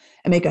course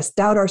and make us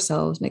doubt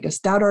ourselves, make us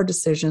doubt our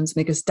decisions,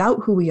 make us doubt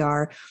who we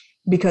are,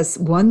 because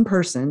one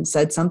person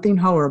said something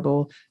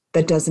horrible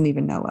that doesn't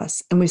even know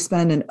us. And we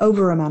spend an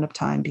over amount of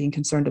time being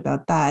concerned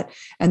about that.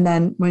 And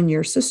then when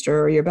your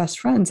sister or your best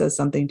friend says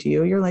something to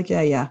you, you're like,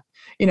 yeah.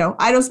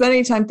 I don't spend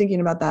any time thinking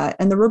about that.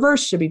 And the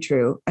reverse should be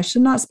true. I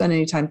should not spend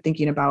any time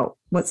thinking about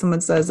what someone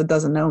says that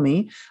doesn't know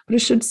me, but I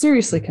should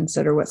seriously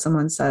consider what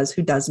someone says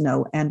who does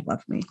know and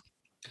love me.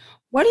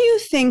 What do you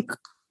think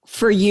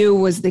for you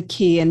was the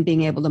key in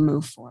being able to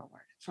move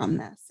forward from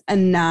this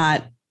and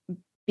not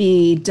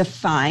be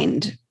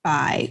defined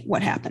by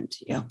what happened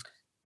to you?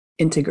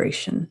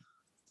 Integration.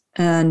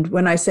 And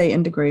when I say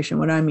integration,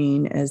 what I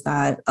mean is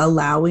that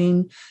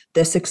allowing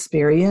this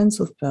experience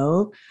with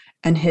Phil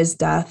and his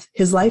death,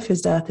 his life,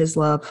 his death, his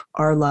love,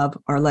 our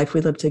life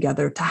we live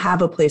together, to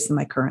have a place in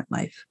my current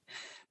life.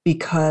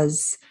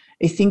 Because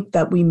I think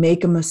that we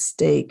make a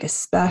mistake,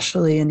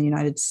 especially in the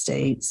United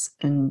States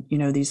and,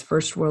 these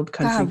first world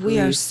countries. God, we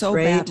are so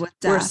bad with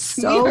death.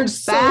 We're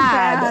so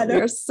bad.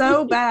 We're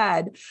so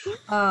bad.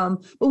 But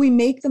we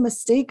make the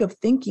mistake of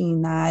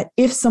thinking that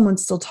if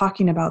someone's still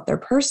talking about their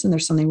person,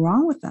 there's something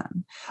wrong with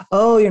them.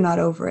 Oh, you're not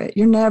over it.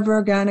 You're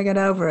never going to get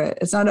over it.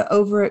 It's not an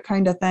over it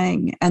kind of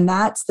thing. And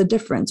that's the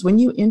difference. When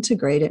you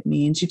integrate, it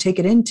means you take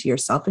it into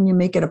yourself and you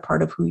make it a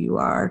part of who you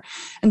are.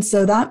 And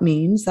so that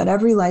means that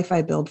every life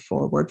I build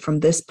forward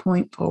from this point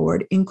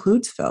forward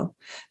includes Phil,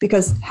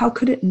 because how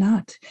could it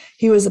not?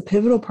 He was a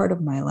pivotal part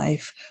of my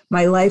life.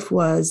 My life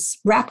was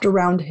wrapped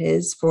around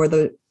his for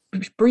the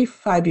brief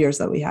 5 years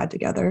that we had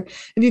together.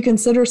 If you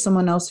consider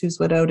someone else who's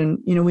widowed, and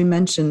we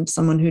mentioned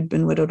someone who'd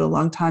been widowed a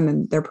long time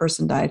and their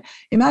person died,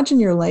 imagine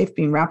your life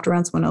being wrapped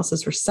around someone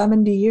else's for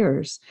 70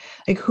 years.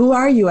 Like, who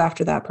are you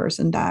after that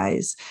person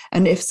dies?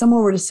 And if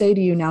someone were to say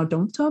to you now,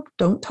 don't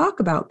talk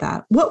about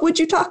that, what would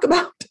you talk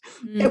about?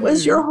 Mm-hmm. It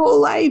was your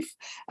whole life.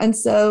 And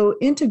so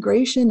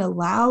integration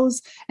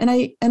allows, and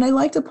I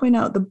like to point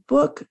out, the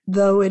book,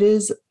 though it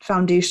is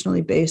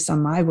foundationally based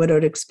on my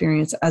widowed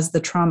experience as the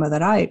trauma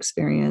that I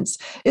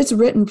experienced, it's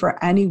written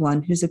for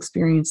anyone who's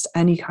experienced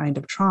any kind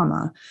of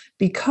trauma,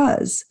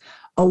 because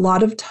a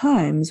lot of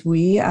times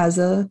we, as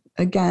the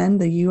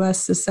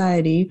U.S.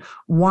 society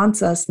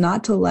wants us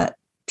not to let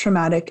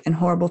traumatic and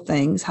horrible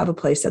things have a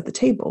place at the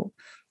table.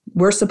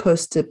 We're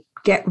supposed to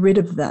get rid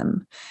of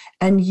them.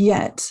 And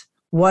yet,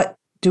 what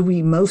do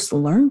we most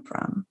learn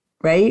from?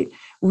 Right?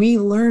 We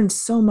learn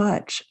so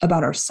much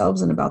about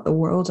ourselves and about the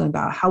world and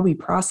about how we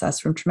process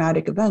from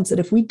traumatic events that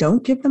if we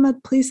don't give them a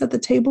place at the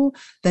table,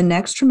 the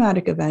next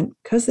traumatic event,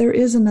 because there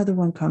is another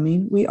one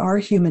coming, we are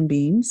human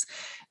beings.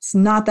 It's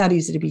not that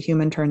easy to be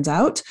human, turns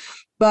out,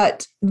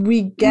 but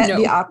we get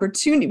the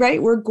opportunity,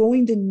 right? We're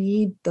going to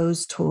need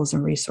those tools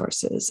and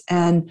resources.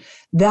 And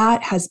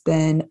that has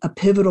been a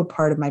pivotal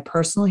part of my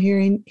personal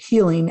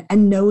healing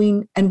and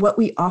knowing, and what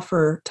we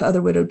offer to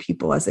other widowed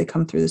people as they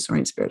come through the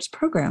Soaring Spirits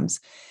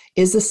programs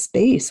is a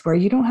space where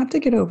you don't have to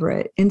get over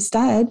it.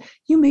 Instead,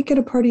 you make it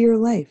a part of your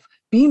life.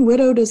 Being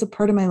widowed is a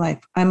part of my life.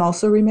 I'm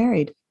also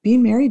remarried.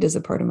 Being married is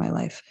a part of my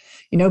life.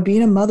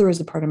 Being a mother is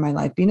a part of my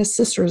life. Being a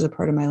sister is a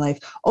part of my life.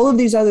 All of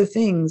these other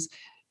things,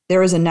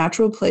 there is a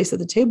natural place at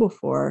the table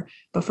for,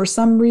 but for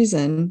some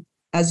reason,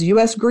 as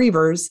U.S.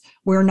 grievers,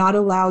 we're not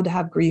allowed to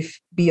have grief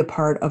be a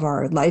part of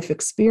our life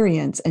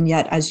experience. And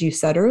yet, as you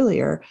said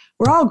earlier,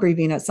 we're all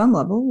grieving at some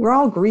level. We're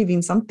all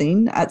grieving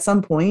something at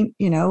some point,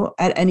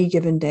 at any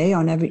given day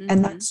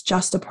and that's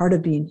just a part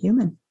of being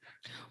human.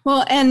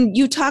 Well, and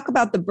you talk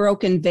about the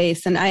broken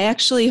vase, and I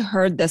actually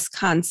heard this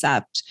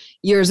concept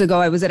years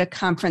ago. I was at a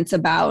conference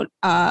about,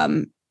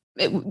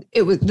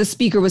 it was, the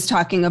speaker was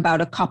talking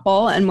about a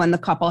couple, and when the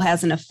couple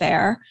has an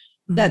affair,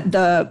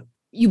 that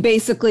you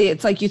basically,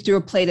 it's like you threw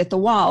a plate at the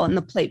wall and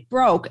the plate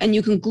broke, and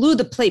you can glue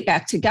the plate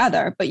back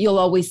together, but you'll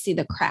always see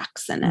the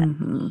cracks in it.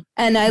 Mm-hmm.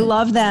 And I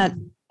love that.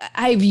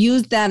 I've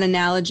used that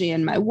analogy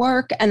in my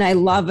work, and I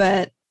love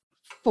it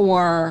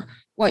for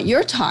what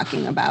you're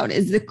talking about.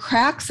 Is the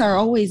cracks are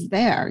always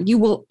there. You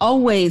will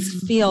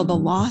always feel the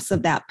loss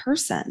of that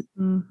person.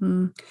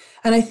 Mm-hmm.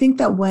 And I think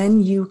that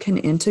when you can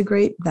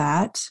integrate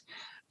that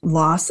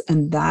loss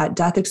and that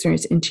death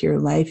experience into your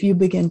life, you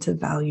begin to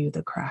value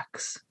the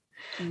cracks.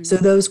 So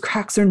those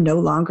cracks are no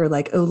longer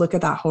like, oh, look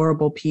at that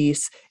horrible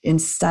piece.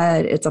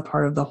 Instead, it's a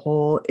part of the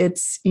whole.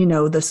 It's,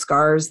 the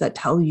scars that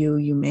tell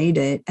you made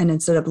it. And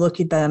instead of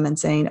looking at them and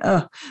saying,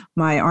 oh,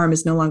 my arm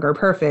is no longer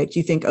perfect,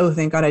 you think, oh,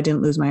 thank God I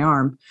didn't lose my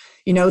arm.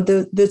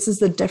 This is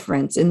the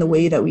difference in the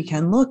way that we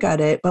can look at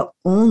it, but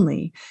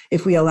only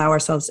if we allow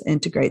ourselves to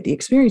integrate the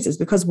experiences.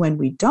 Because when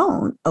we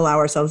don't allow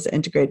ourselves to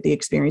integrate the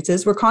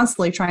experiences, we're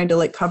constantly trying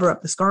to cover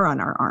up the scar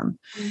on our arm,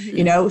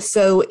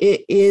 So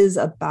it is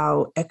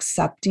about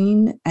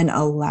accepting and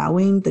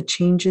allowing the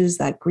changes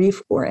that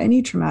grief or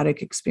any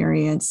traumatic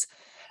experience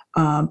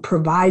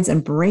provides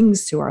and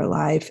brings to our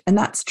life. And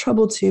that's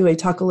trouble too. I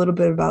talk a little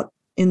bit about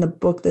in the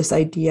book, this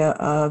idea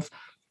of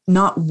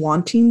not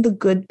wanting the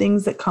good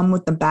things that come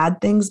with the bad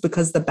things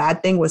because the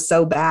bad thing was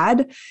so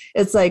bad.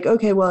 It's like,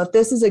 okay, well, if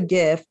this is a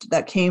gift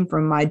that came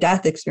from my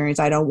death experience,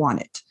 I don't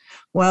want it.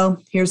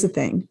 Well, here's the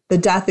thing. The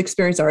death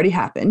experience already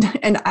happened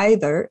and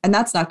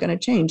that's not going to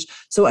change.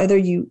 So either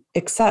you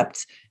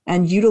accept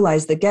and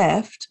utilize the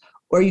gift,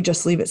 or you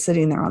just leave it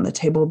sitting there on the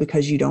table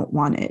because you don't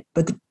want it.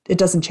 But it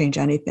doesn't change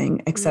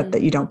anything except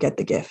that you don't get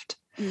the gift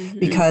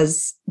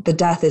because the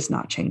death is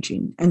not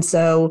changing. And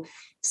so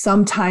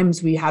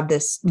sometimes we have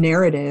this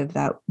narrative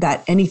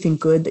that anything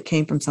good that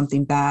came from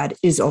something bad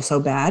is also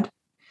bad.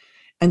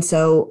 And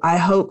so I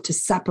hope to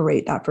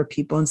separate that for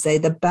people and say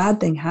the bad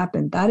thing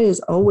happened. That is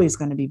always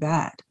going to be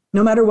bad.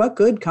 No matter what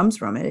good comes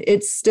from it,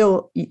 it's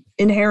still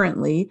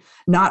inherently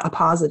not a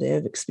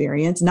positive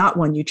experience, not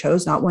one you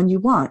chose, not one you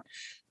want.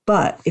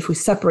 But if we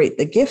separate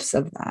the gifts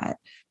of that,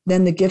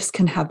 then the gifts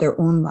can have their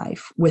own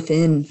life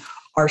within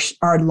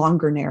our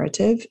longer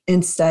narrative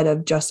instead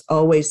of just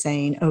always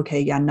saying, okay,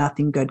 yeah,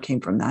 nothing good came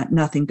from that.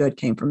 Nothing good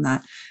came from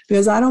that.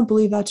 Because I don't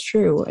believe that's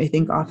true. I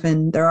think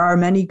often there are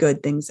many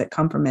good things that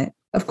come from it.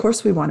 Of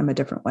course, we want them a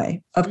different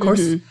way. Of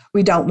course,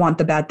 we don't want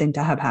the bad thing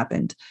to have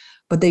happened,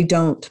 but they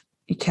don't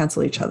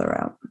cancel each other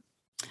out.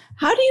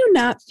 How do you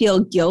not feel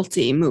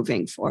guilty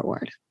moving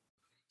forward?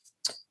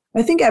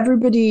 I think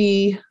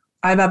everybody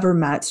I've ever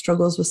met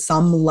struggles with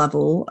some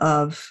level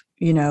of,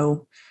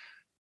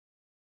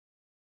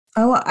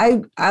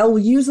 I'll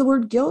use the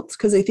word guilt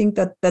because I think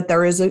that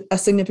there is a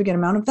significant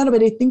amount of that,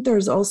 but I think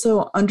there's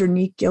also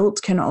underneath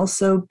guilt can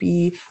also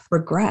be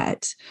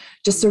regret,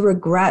 just a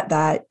regret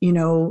that,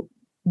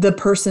 the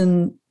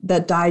person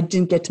that died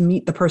didn't get to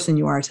meet the person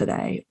you are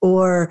today,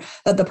 or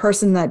that the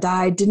person that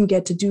died didn't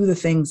get to do the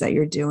things that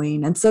you're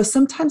doing. And so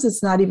sometimes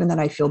it's not even that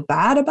I feel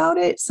bad about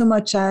it so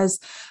much as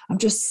I'm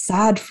just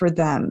sad for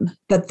them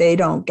that they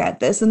don't get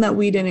this and that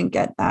we didn't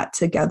get that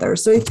together.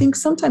 So I think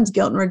sometimes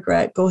guilt and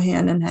regret go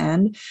hand in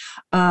hand.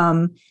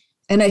 And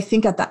I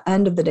think at the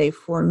end of the day,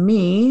 for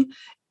me,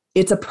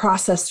 it's a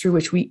process through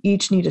which we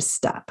each need a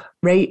step,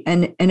 right?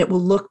 And it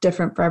will look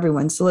different for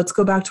everyone. So let's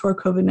go back to our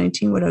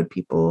COVID-19 widowed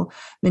people.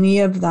 Many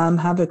of them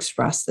have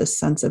expressed this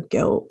sense of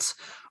guilt.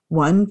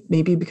 One,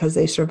 maybe because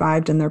they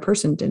survived and their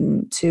person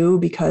didn't. Two,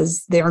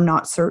 because they are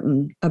not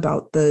certain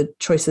about the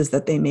choices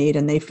that they made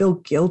and they feel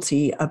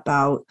guilty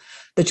about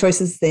the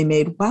choices they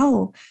made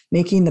while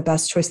making the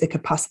best choice they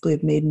could possibly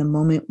have made in the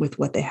moment with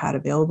what they had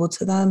available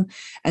to them.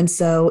 And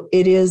so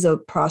it is a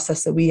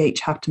process that we each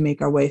have to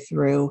make our way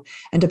through.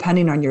 And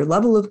depending on your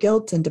level of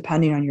guilt and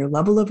depending on your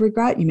level of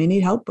regret, you may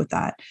need help with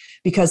that,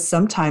 because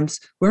sometimes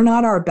we're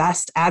not our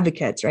best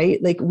advocates,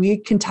 right? Like we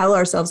can tell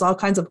ourselves all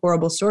kinds of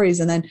horrible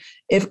stories. And then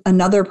if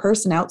another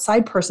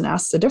outside person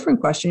asks a different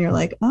question, you're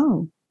like,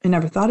 oh, I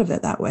never thought of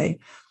it that way,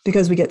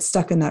 because we get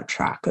stuck in that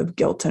track of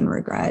guilt and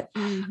regret.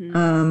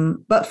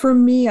 But for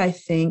me, I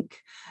think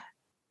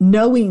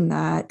knowing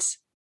that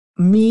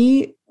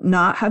me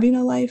not having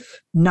a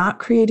life, not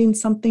creating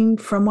something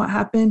from what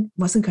happened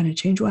wasn't going to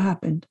change what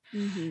happened.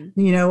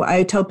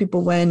 I tell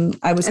people when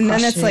I was then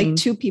it's like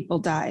 2 people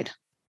died.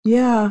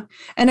 Yeah.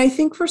 And I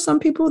think for some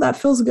people that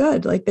feels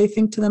good. Like they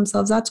think to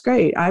themselves, that's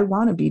great. I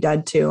want to be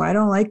dead too. I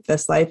don't like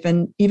this life.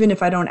 And even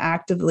if I'm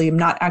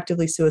not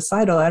actively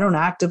suicidal, I don't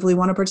actively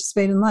want to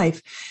participate in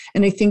life.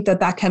 And I think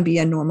that can be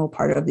a normal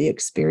part of the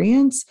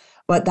experience.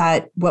 But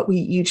that what we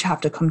each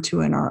have to come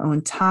to in our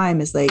own time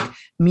is like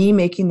me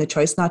making the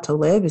choice not to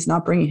live is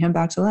not bringing him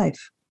back to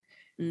life.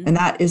 And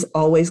that is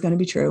always going to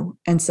be true.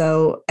 And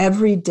so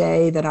every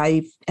day that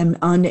I am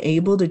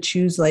unable to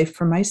choose life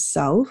for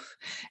myself,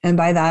 and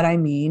by that I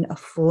mean a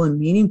full and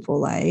meaningful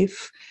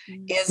life,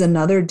 is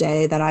another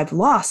day that I've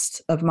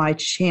lost of my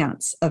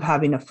chance of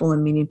having a full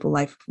and meaningful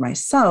life for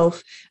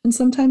myself. And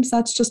sometimes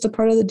that's just a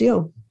part of the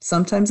deal.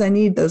 Sometimes I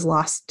need those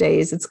lost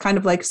days. It's kind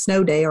of like a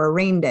snow day or a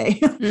rain day.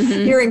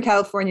 Here in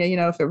California,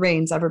 if it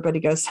rains,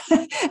 everybody has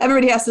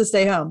to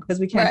stay home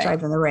because we can't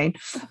drive in the rain.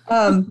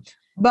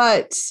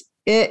 But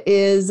it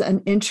is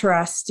an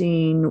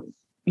interesting,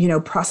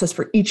 process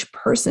for each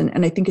person.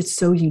 And I think it's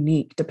so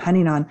unique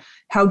depending on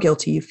how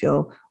guilty you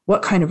feel,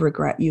 what kind of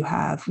regret you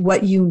have,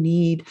 what you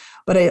need.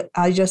 But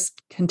I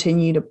just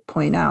continue to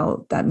point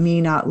out that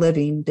me not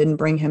living didn't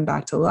bring him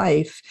back to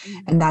life.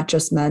 And that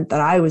just meant that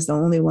I was the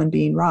only one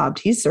being robbed.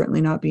 He's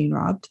certainly not being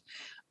robbed.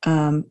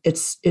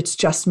 It's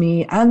just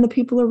me and the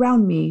people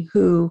around me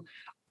who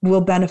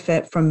will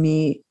benefit from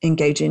me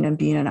engaging and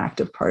being an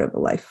active part of a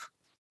life.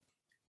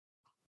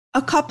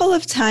 A couple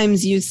of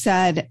times you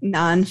said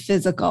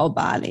non-physical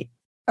body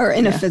or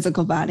in a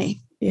physical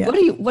body. Yeah.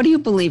 What do you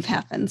believe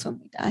happens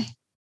when we die?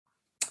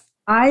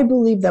 I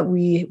believe that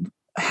we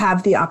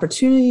have the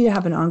opportunity to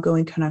have an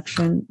ongoing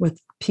connection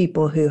with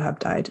people who have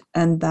died.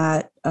 And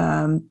that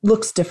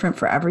looks different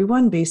for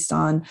everyone based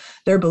on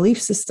their belief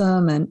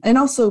system and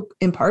also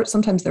in part,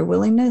 sometimes their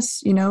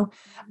willingness,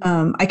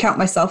 I count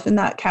myself in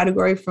that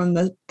category from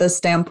the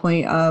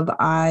standpoint of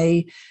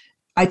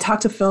I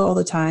talk to Phil all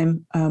the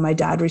time. My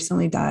dad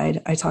recently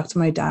died. I talk to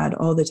my dad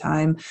all the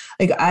time.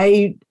 Like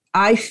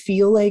I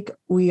feel like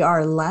we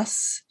are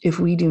less if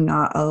we do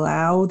not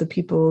allow the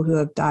people who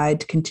have died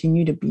to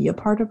continue to be a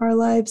part of our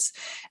lives,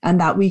 and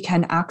that we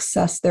can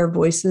access their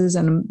voices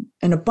in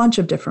a bunch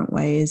of different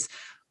ways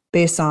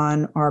based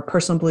on our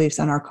personal beliefs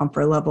and our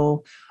comfort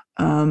level.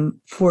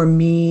 For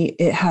me,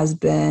 it has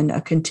been a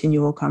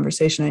continual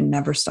conversation. I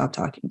never stop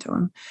talking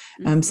to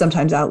him.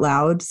 Sometimes out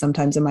loud,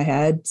 sometimes in my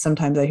head,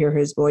 sometimes I hear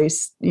his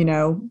voice,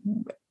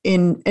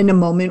 in a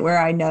moment where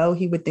I know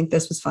he would think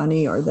this was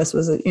funny or this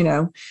was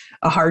a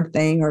hard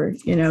thing or,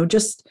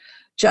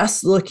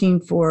 just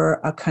looking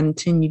for a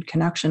continued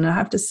connection. And I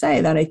have to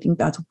say that I think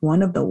that's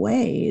one of the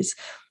ways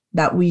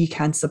that we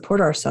can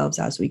support ourselves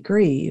as we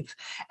grieve.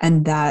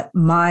 And that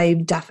my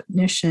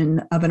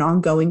definition of an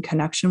ongoing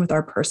connection with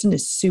our person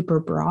is super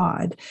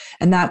broad.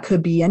 And that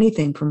could be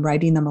anything from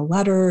writing them a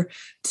letter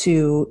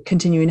to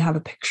continuing to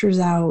have pictures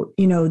out,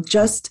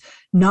 just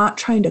not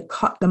trying to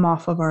cut them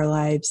off of our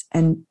lives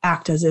and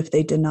act as if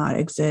they did not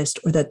exist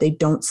or that they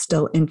don't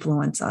still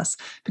influence us,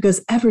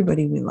 because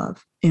everybody we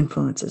love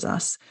influences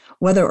us,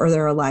 whether or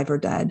they're alive or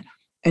dead.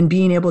 And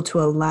being able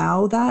to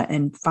allow that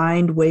and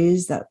find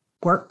ways that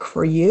work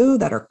for you,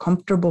 that are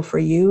comfortable for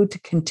you to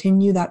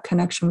continue that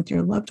connection with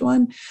your loved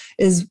one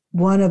is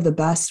one of the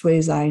best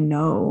ways I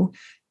know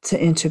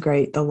to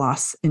integrate the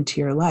loss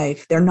into your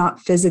life. They're not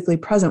physically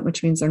present,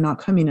 which means they're not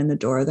coming in the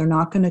door. They're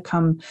not going to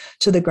come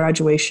to the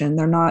graduation.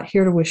 They're not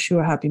here to wish you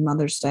a happy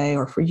Mother's Day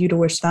or for you to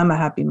wish them a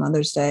happy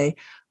Mother's Day.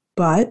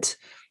 But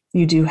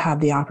you do have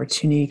the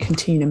opportunity to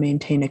continue to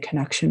maintain a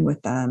connection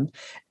with them.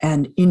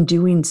 And in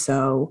doing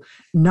so,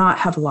 not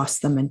have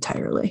lost them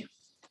entirely.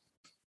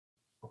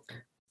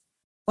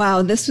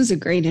 Wow, this was a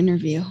great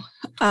interview.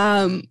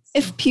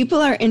 If people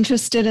are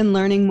interested in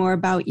learning more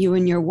about you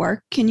and your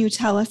work, can you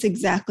tell us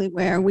exactly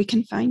where we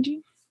can find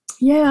you?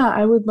 Yeah,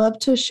 I would love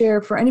to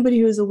share for anybody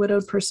who is a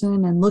widowed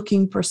person and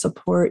looking for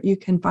support. You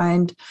can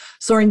find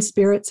Soaring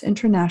Spirits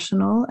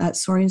International at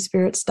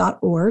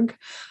soaringspirits.org.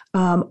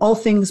 All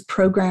things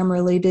program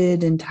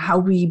related and how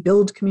we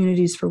build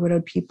communities for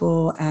widowed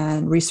people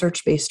and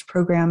research-based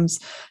programs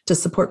to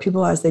support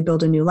people as they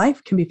build a new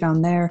life can be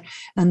found there.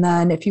 And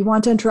then if you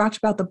want to interact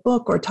about the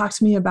book or talk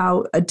to me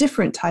about a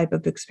different type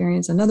of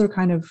experience, another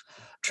kind of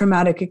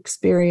traumatic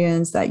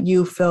experience that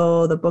you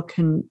feel the book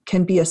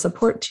can be a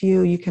support to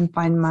you, you can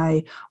find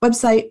my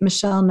website,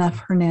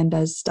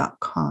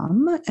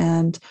 michelleneffhernandez.com.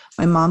 And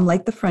my mom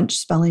liked the French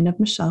spelling of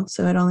Michelle,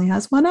 so it only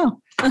has one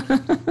L.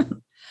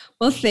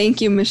 Well,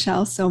 thank you,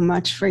 Michelle, so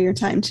much for your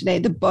time today.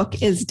 The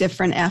book is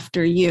Different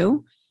After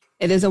You.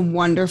 It is a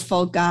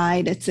wonderful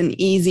guide. It's an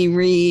easy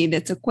read.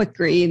 It's a quick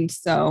read.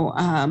 So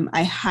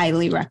I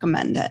highly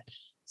recommend it.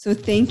 So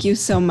thank you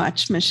so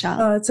much,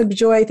 Michelle. Oh, it's a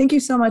joy. Thank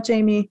you so much,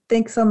 Amy.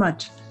 Thanks so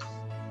much.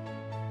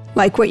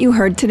 Like what you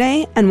heard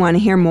today and want to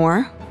hear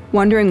more?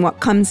 Wondering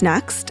what comes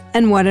next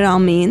and what it all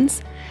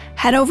means?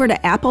 Head over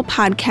to Apple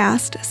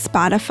Podcast,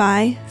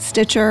 Spotify,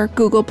 Stitcher,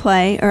 Google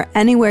Play, or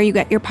anywhere you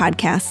get your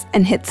podcasts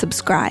and hit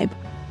subscribe.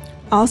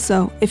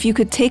 Also, if you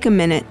could take a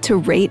minute to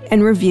rate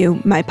and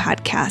review my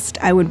podcast,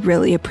 I would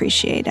really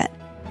appreciate it.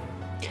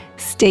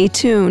 Stay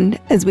tuned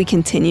as we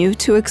continue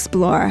to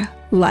explore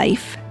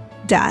life,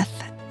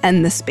 death,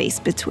 and the space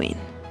between.